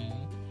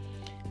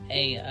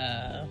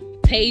a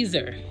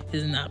taser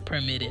is not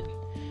permitted.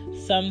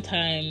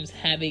 Sometimes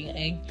having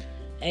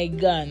a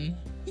gun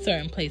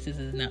certain places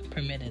is not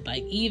permitted.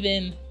 Like,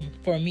 even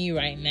for me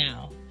right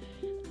now,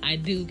 I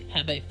do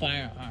have a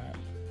firearm,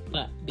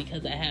 but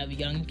because I have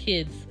young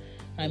kids,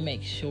 I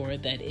make sure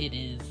that it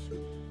is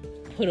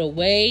put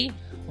away,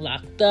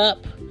 locked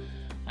up.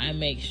 I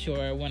make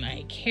sure when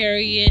I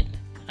carry it,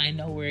 I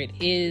know where it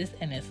is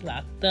and it's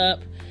locked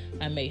up.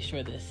 I make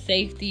sure the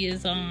safety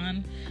is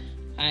on.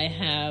 I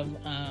have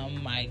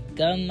my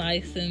gun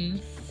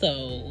license,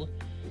 so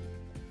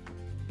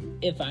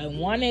if I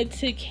wanted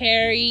to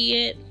carry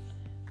it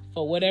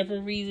for whatever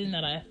reason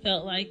that I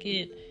felt like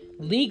it,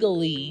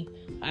 legally,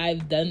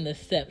 I've done the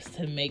steps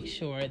to make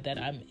sure that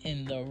I'm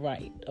in the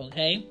right,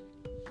 okay?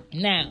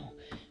 Now,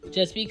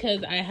 just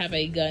because I have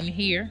a gun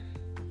here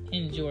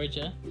in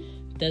Georgia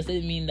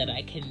doesn't mean that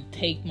I can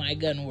take my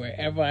gun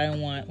wherever I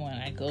want when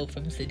I go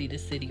from city to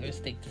city or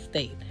state to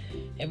state.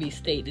 Every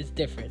state is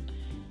different.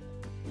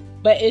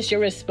 But it's your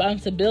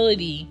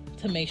responsibility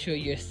to make sure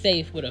you're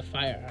safe with a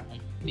firearm,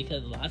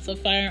 because lots of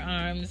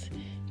firearms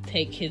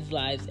take kids'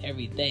 lives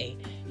every day.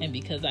 And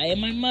because I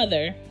am a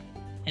mother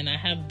and I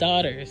have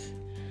daughters,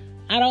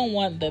 I don't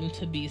want them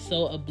to be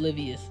so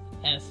oblivious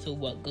as to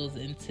what goes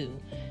into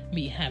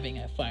me having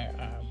a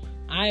firearm.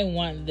 I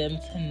want them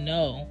to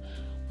know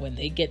when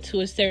they get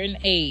to a certain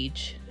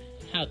age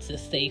how to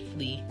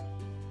safely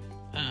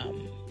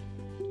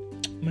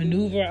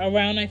maneuver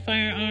around a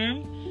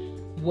firearm,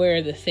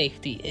 where the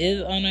safety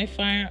is on a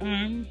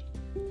firearm,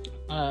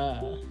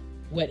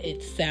 what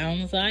it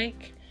sounds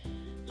like.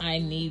 I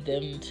need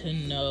them to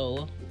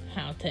know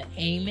how to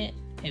aim it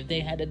if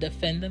they had to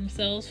defend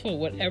themselves for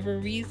whatever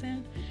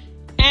reason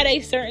at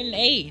a certain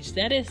age.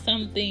 That is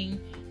something,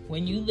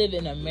 when you live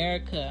in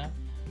America,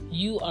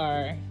 you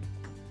are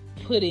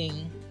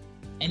putting,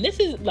 and this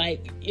is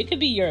like, it could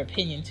be your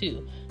opinion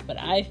too, but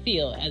I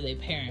feel as a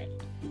parent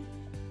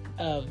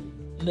of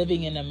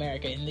living in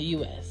America, in the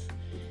U.S.,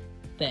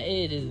 that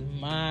it is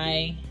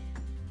my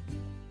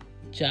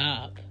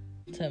job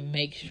to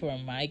make sure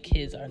my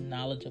kids are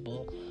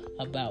knowledgeable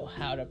about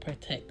how to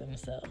protect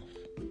themselves,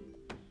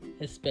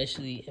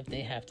 especially if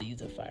they have to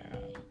use a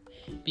firearm.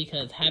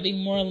 Because having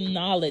more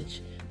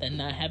knowledge than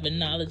not having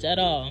knowledge at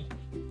all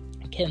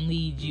can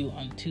lead you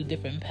on two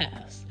different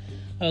paths.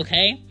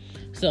 Okay?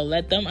 So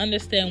let them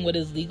understand what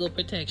is legal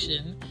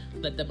protection.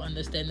 Let them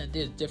understand that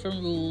there's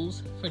different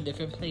rules for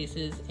different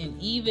places.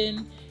 And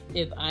even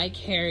if I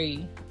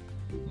carry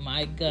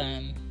my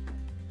gun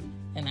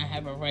and I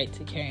have a right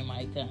to carry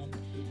my gun,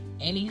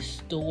 any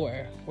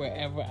store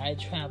wherever I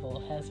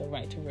travel has a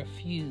right to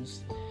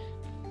refuse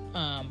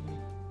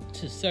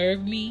to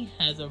serve me,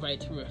 has a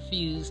right to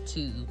refuse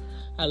to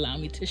allow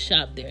me to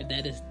shop there.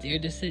 That is their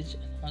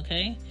decision,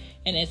 okay?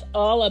 And it's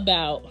all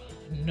about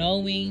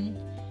knowing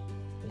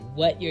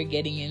what you're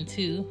getting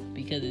into,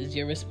 because it's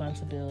your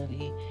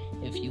responsibility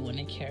if you want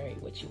to carry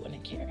what you want to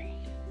carry.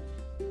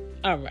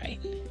 All right,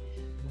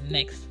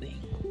 next thing.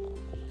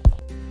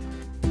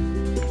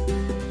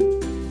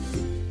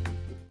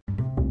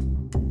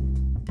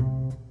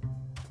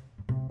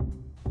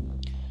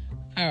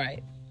 All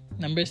right,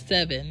 number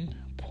 7,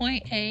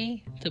 point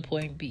A to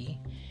point B.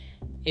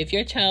 If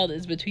your child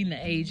is between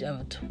the age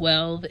of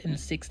 12 and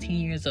 16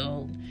 years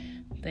old,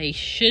 They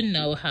should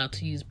know how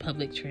to use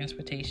public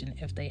transportation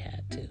if they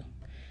had to.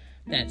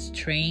 That's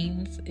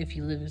trains if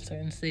you live in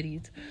certain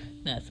cities.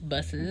 That's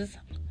buses.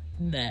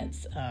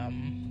 That's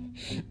when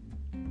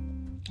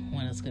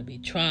it's going to be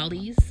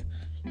trolleys.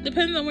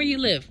 Depends on where you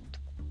live.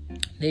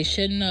 They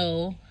should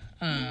know,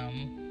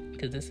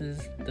 because this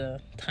is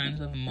the times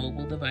of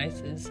mobile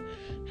devices,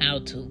 how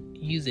to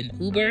use an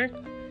Uber,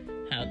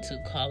 how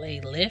to call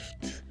a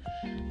Lyft.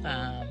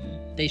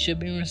 They should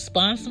be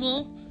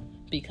responsible,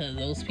 because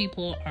those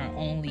people are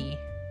only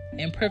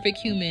imperfect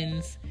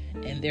humans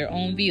in their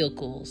own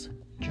vehicles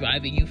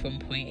driving you from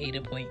point A to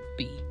point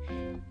B.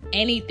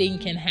 Anything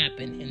can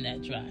happen in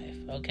that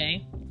drive,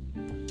 okay?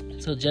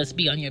 So just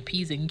be on your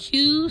P's and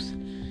Q's.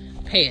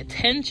 Pay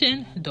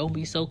attention. Don't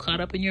be so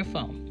caught up in your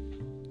phone.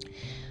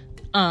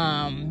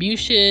 You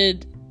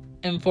should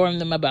inform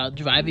them about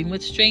driving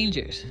with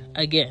strangers.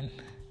 Again,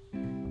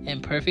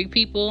 imperfect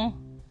people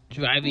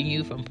driving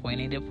you from point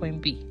A to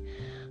point B.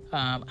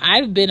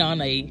 I've been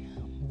on a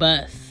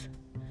bus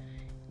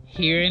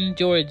here in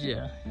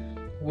Georgia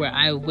where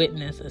I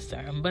witnessed a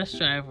certain bus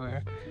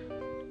driver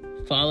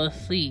fall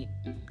asleep,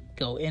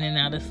 go in and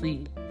out of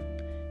sleep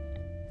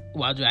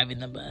while driving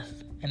the bus,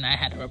 and I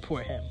had to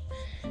report him.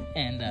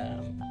 And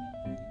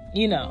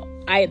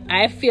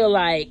I feel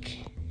like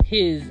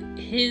his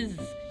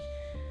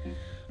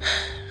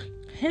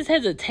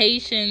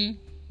hesitation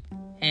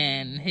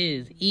and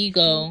his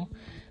ego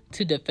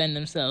to defend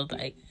himself,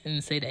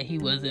 and say that he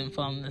wasn't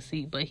falling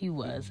asleep, but he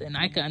was. And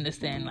I can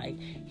understand,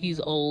 he's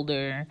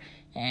older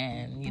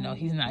and,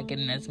 he's not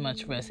getting as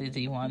much rest as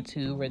he wants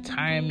to.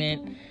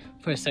 Retirement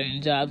for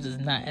certain jobs is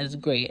not as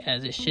great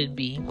as it should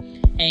be.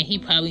 And he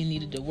probably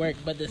needed to work.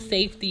 But the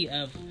safety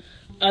of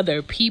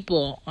other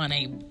people on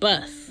a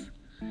bus,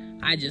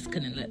 I just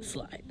couldn't let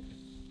slide.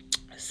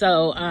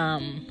 So,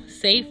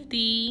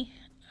 safety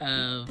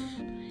of,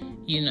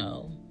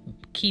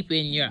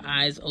 keeping your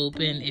eyes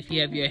open. If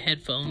you have your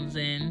headphones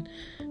in,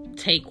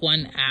 take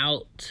one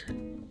out,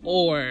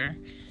 or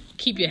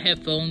keep your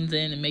headphones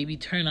in and maybe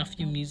turn off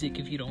your music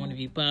if you don't want to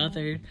be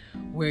bothered.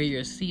 Wear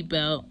your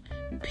seatbelt.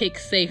 Pick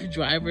safe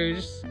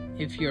drivers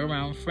if you're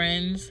around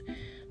friends.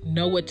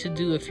 Know what to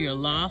do if you're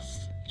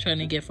lost, trying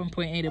to get from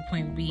point A to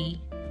point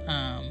B.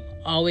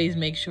 Always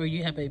make sure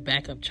you have a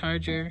backup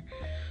charger.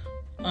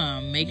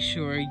 Make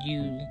sure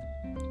you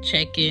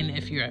check in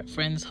if you're at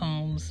friends'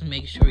 homes.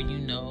 Make sure you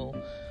know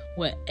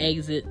what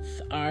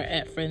exits are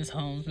at friends'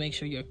 homes. Make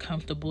sure you're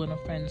comfortable in a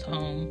friend's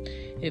home.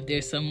 If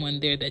there's someone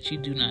there that you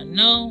do not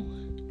know,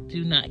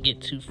 do not get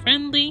too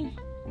friendly.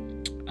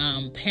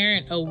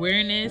 Parent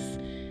awareness,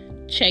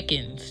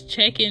 check-ins.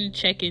 Check in.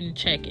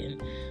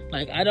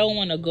 I don't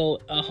want to go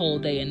a whole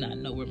day and not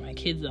know where my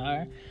kids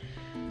are.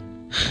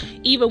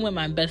 Even with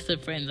my best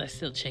of friends, I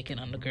still check in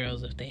on the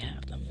girls if they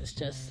have them. It's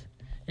just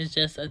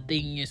a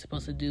thing you're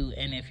supposed to do.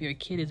 And if your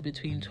kid is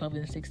between 12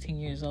 and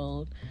 16 years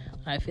old,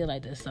 I feel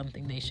like that's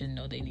something they should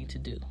know they need to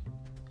do.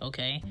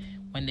 Okay?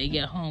 When they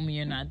get home and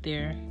you're not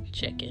there,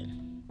 check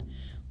in.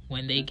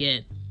 When they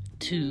get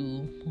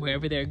to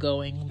wherever they're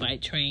going, by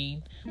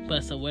train,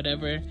 bus, or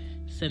whatever,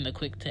 send a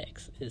quick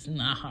text. It's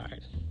not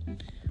hard.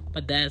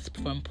 But that's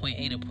from point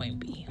A to point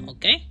B.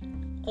 Okay?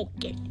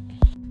 Okay.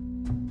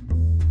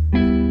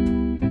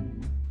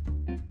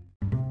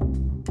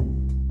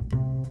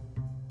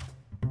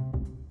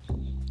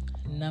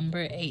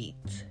 Number 8,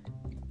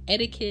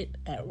 etiquette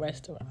at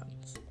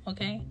restaurants.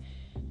 Okay?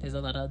 There's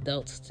a lot of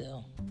adults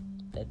still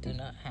that do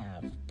not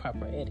have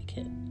proper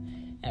etiquette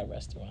at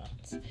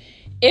restaurants.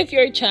 If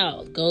your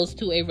child goes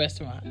to a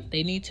restaurant,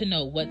 they need to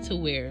know what to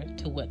wear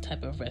to what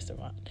type of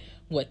restaurant.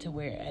 What to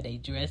wear at a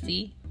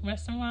dressy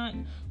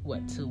restaurant,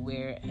 what to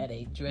wear at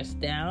a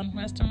dressed down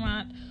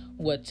restaurant,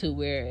 what to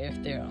wear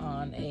if they're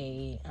on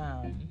a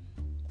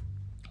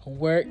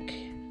work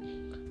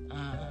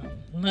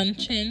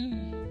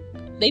luncheon.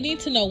 They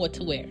need to know what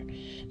to wear.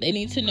 They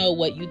need to know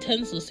what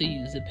utensils to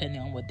use depending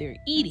on what they're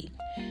eating.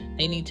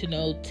 They need to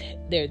know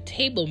their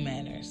table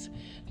manners.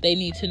 They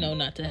need to know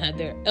not to have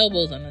their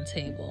elbows on the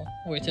table,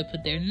 where to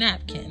put their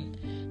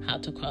napkin, how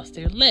to cross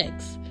their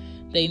legs.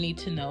 They need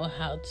to know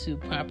how to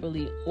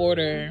properly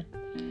order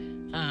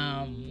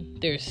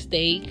their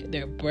steak,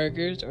 their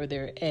burgers, or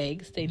their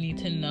eggs. They need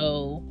to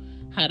know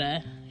how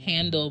to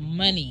handle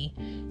money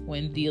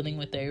when dealing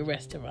with a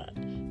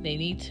restaurant. They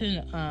need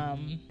to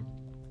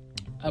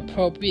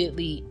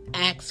appropriately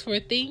ask for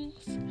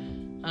things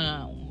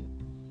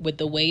with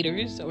the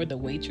waiters or the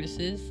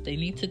waitresses. They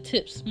need to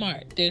tip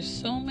smart. There's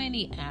so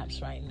many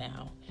apps right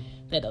now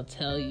that'll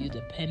tell you,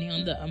 depending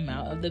on the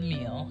amount of the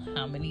meal,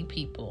 how many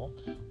people,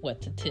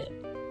 what to tip.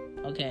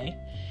 Okay?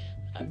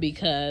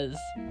 Because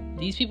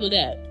these people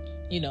that,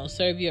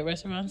 serve you at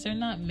restaurants, they're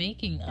not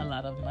making a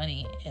lot of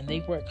money, and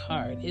they work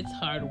hard. It's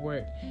hard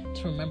work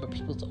to remember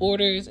people's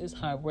orders. It's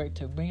hard work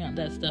to bring out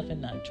that stuff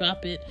and not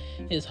drop it.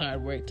 It's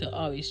hard work to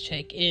always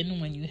check in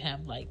when you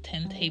have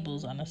 10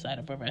 tables on the side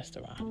of a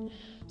restaurant.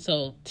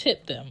 So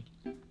tip them.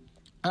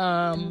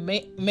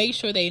 Make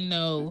sure they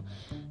know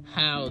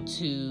how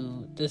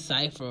to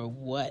decipher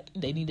what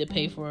they need to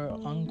pay for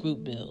on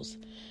group bills.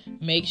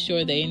 Make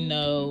sure they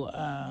know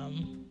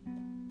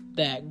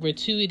that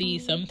gratuity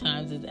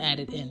sometimes is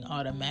added in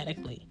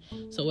automatically.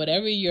 So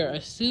whatever you're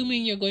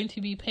assuming you're going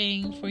to be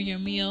paying for your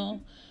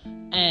meal,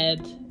 add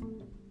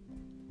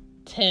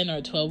 $10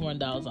 or $12 more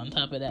on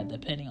top of that,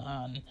 depending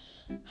on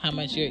how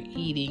much you're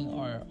eating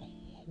or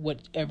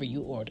whatever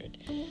you ordered.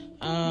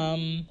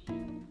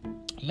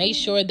 Make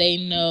sure they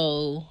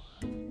know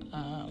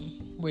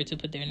where to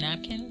put their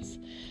napkins.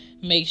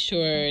 Make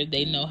sure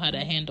they know how to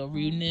handle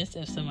rudeness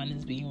if someone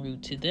is being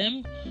rude to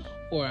them,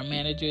 or a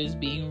manager is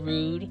being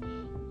rude,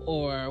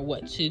 or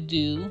what to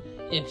do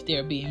if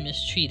they're being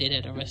mistreated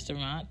at a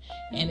restaurant.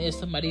 And if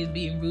somebody is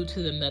being rude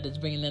to them that is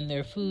bringing them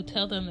their food,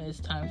 tell them it's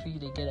time for you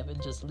to get up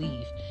and just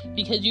leave,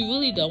 because you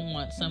really don't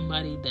want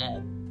somebody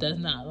that does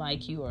not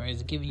like you or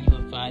is giving you a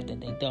vibe that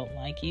they don't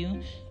like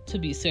you to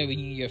be serving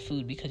you your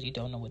food, because you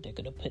don't know what they're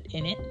going to put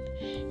in it.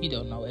 You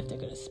don't know if they're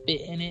going to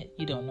spit in it.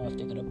 You don't know if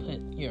they're going to put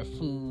your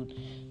food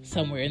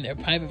somewhere in their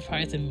private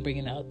parts and bring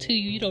it out to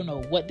you. You don't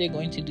know what they're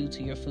going to do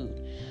to your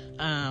food.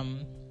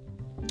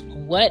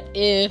 What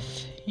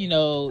if,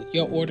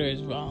 your order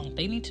is wrong?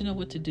 They need to know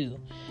what to do.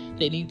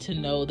 They need to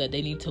know that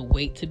they need to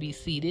wait to be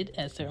seated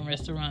at certain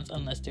restaurants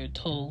unless they're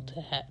told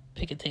to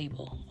pick a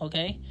table,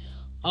 okay?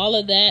 All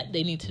of that,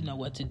 they need to know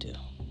what to do.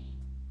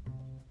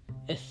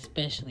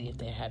 Especially if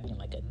they're having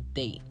like a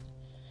date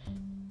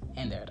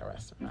and they're at a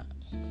restaurant.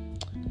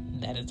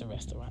 That is a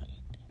restaurant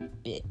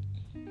bit.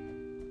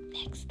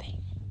 Next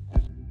thing.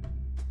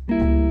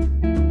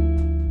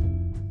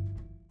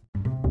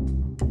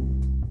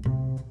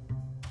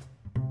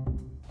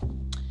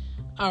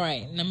 All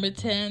right, number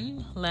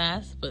 10,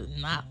 last but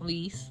not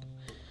least,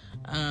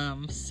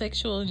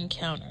 sexual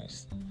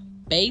encounters.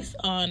 Based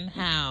on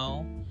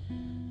how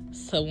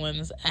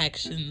someone's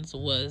actions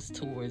was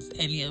towards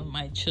any of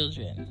my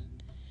children,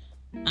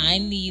 I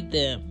need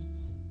them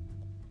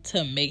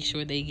to make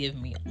sure they give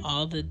me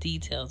all the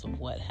details of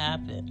what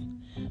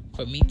happened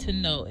for me to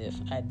know if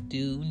I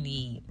do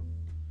need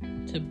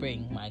to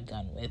bring my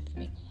gun with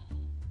me.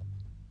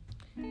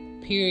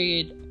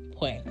 Period,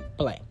 point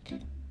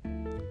blank.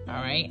 All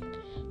right?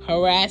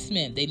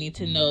 Harassment. They need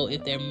to know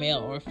if they're male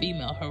or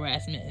female.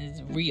 Harassment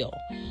is real.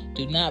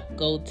 Do not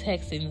go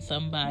texting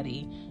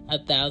somebody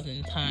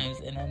 1,000 times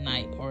in a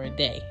night or a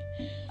day.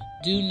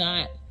 Do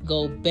not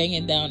go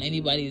banging down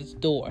anybody's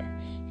door.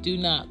 Do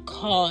not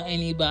call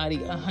anybody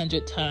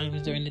 100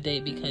 times during the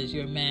day because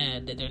you're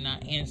mad that they're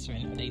not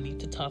answering or they need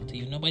to talk to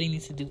you. Nobody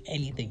needs to do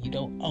anything. You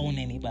don't own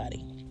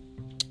anybody.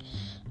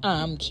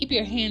 Keep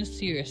your hands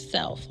to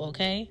yourself,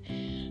 okay?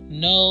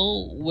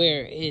 Know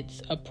where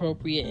it's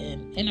appropriate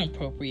and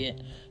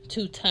inappropriate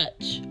to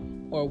touch,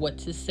 or what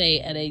to say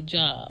at a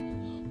job,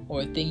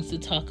 or things to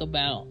talk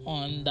about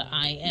on the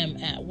IM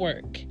at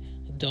work.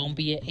 Don't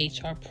be an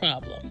HR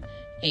problem.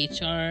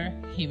 HR,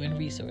 human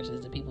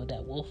resources, the people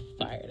that will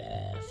fire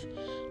that ass.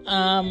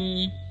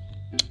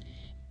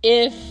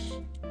 If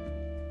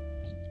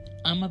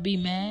I'm gonna be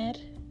mad,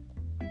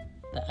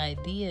 the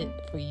idea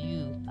for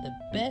you, the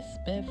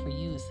best bet for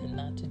you is to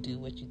not to do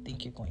what you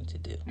think you're going to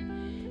do.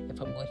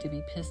 If I'm going to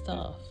be pissed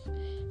off,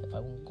 if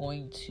I'm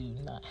going to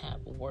not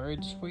have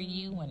words for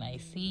you when I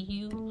see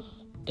you,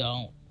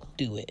 don't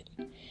do it.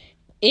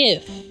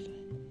 If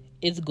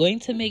it's going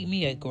to make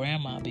me a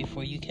grandma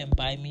before you can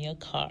buy me a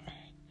car,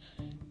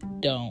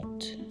 don't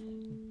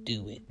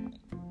do it.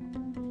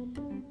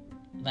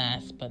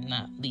 Last but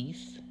not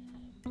least,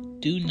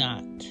 do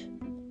not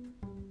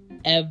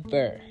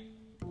ever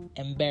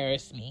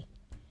embarrass me.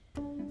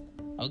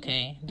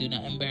 Okay? Do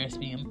not embarrass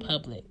me in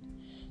public.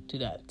 Do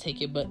not take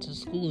your butt to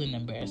school and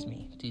embarrass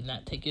me. Do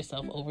not take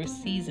yourself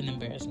overseas and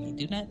embarrass me.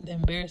 Do not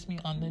embarrass me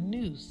on the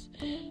news.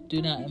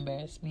 Do not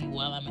embarrass me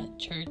while I'm at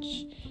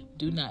church.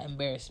 Do not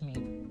embarrass me,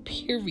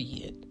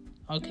 period.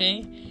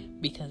 Okay?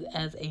 Because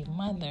as a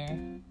mother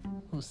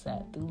who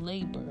sat through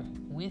labor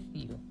with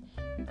you,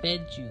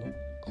 fed you,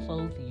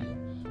 clothed you,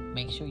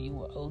 make sure you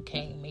were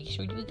okay, make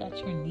sure you got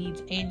your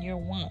needs and your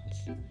wants,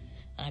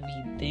 I'd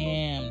be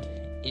damned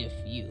if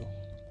you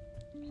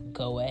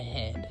go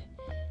ahead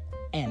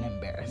and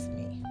embarrass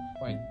me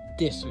or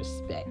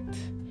disrespect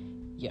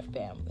your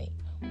family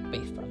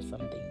based on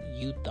something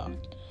you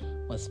thought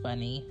was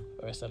funny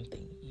or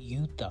something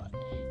you thought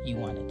you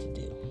wanted to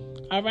do.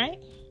 All right?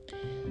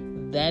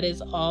 That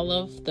is all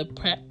of the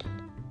prep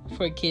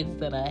for kids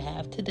that I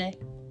have today.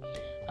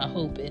 I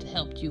hope it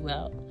helped you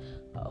out.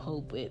 I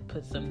hope it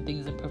put some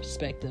things in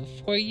perspective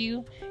for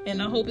you.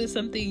 And I hope it's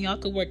something y'all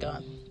could work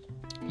on.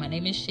 My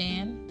name is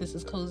Shan. This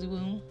is Cozy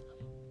Womb.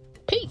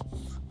 Peace.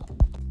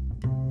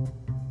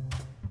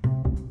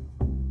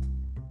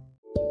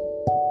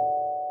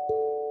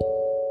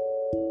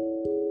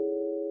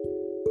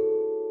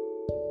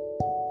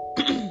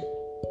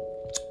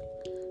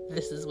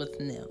 This is what's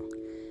new.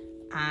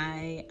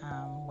 I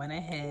went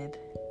ahead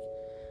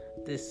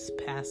this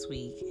past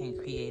week and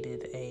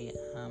created a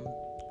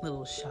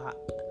little shop,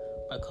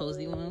 a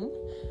Cozy Womb.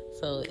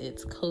 So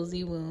it's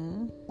Cozy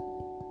Womb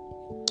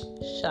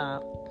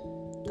Shop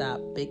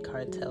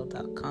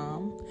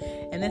shop.bigcartel.com.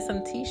 And there's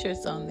some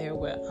t-shirts on there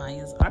with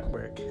Anya's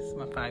artwork. It's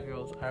my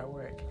 5-year-old's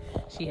artwork.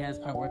 She has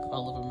artwork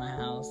all over my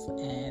house,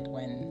 and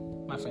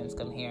when my friends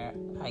come here,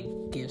 I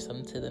give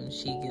some to them,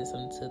 she gives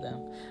them to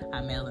them.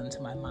 I mail them to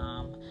my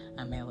mom,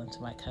 I mail them to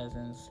my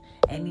cousins.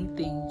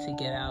 Anything to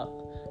get out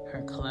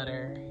her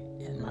clutter,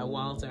 and my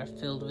walls are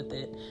filled with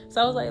it.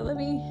 So I was like, let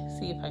me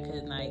see if I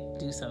could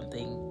do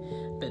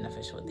something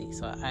beneficial with these.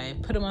 So I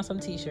put them on some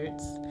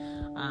t-shirts.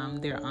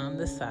 They're on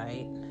the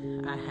site.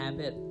 I have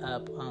it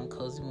up on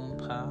Cozy Moon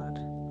Pod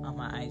on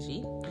my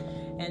IG,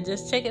 and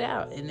just check it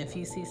out. And if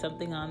you see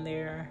something on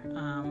there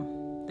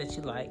that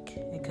you like,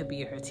 it could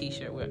be her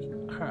t-shirt with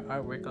her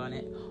artwork on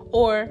it,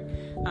 or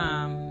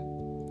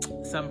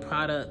some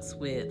products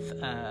with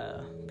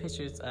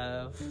pictures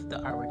of the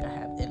artwork I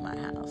have in my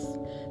house.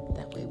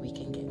 That way we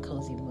can get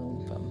Cozy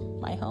Moon from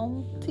my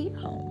home to your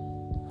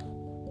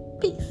home.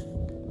 Peace.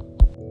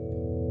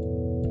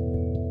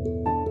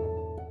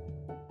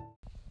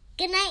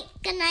 Good night,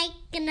 good night,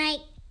 good night,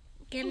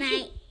 good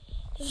night.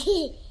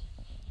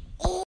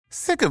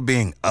 Sick of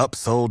being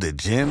upsold at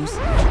gyms?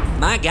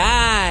 My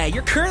guy,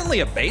 you're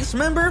currently a base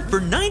member? For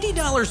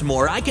 $90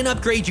 more, I can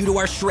upgrade you to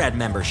our Shred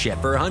membership.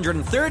 For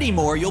 $130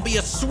 more, you'll be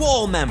a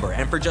Swole member.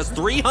 And for just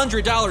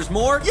 $300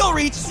 more, you'll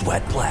reach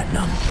Sweat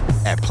Platinum.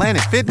 At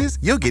Planet Fitness,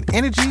 you'll get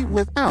energy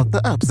without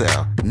the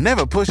upsell.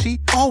 Never pushy,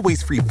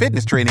 always free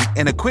fitness training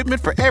and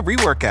equipment for every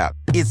workout.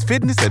 It's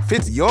fitness that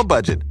fits your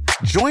budget.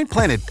 Join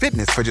Planet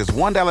Fitness for just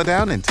 $1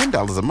 down and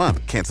 $10 a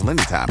month. Cancel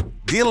anytime.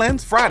 Deal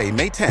ends Friday,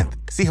 May 10th.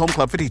 See Home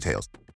Club for details.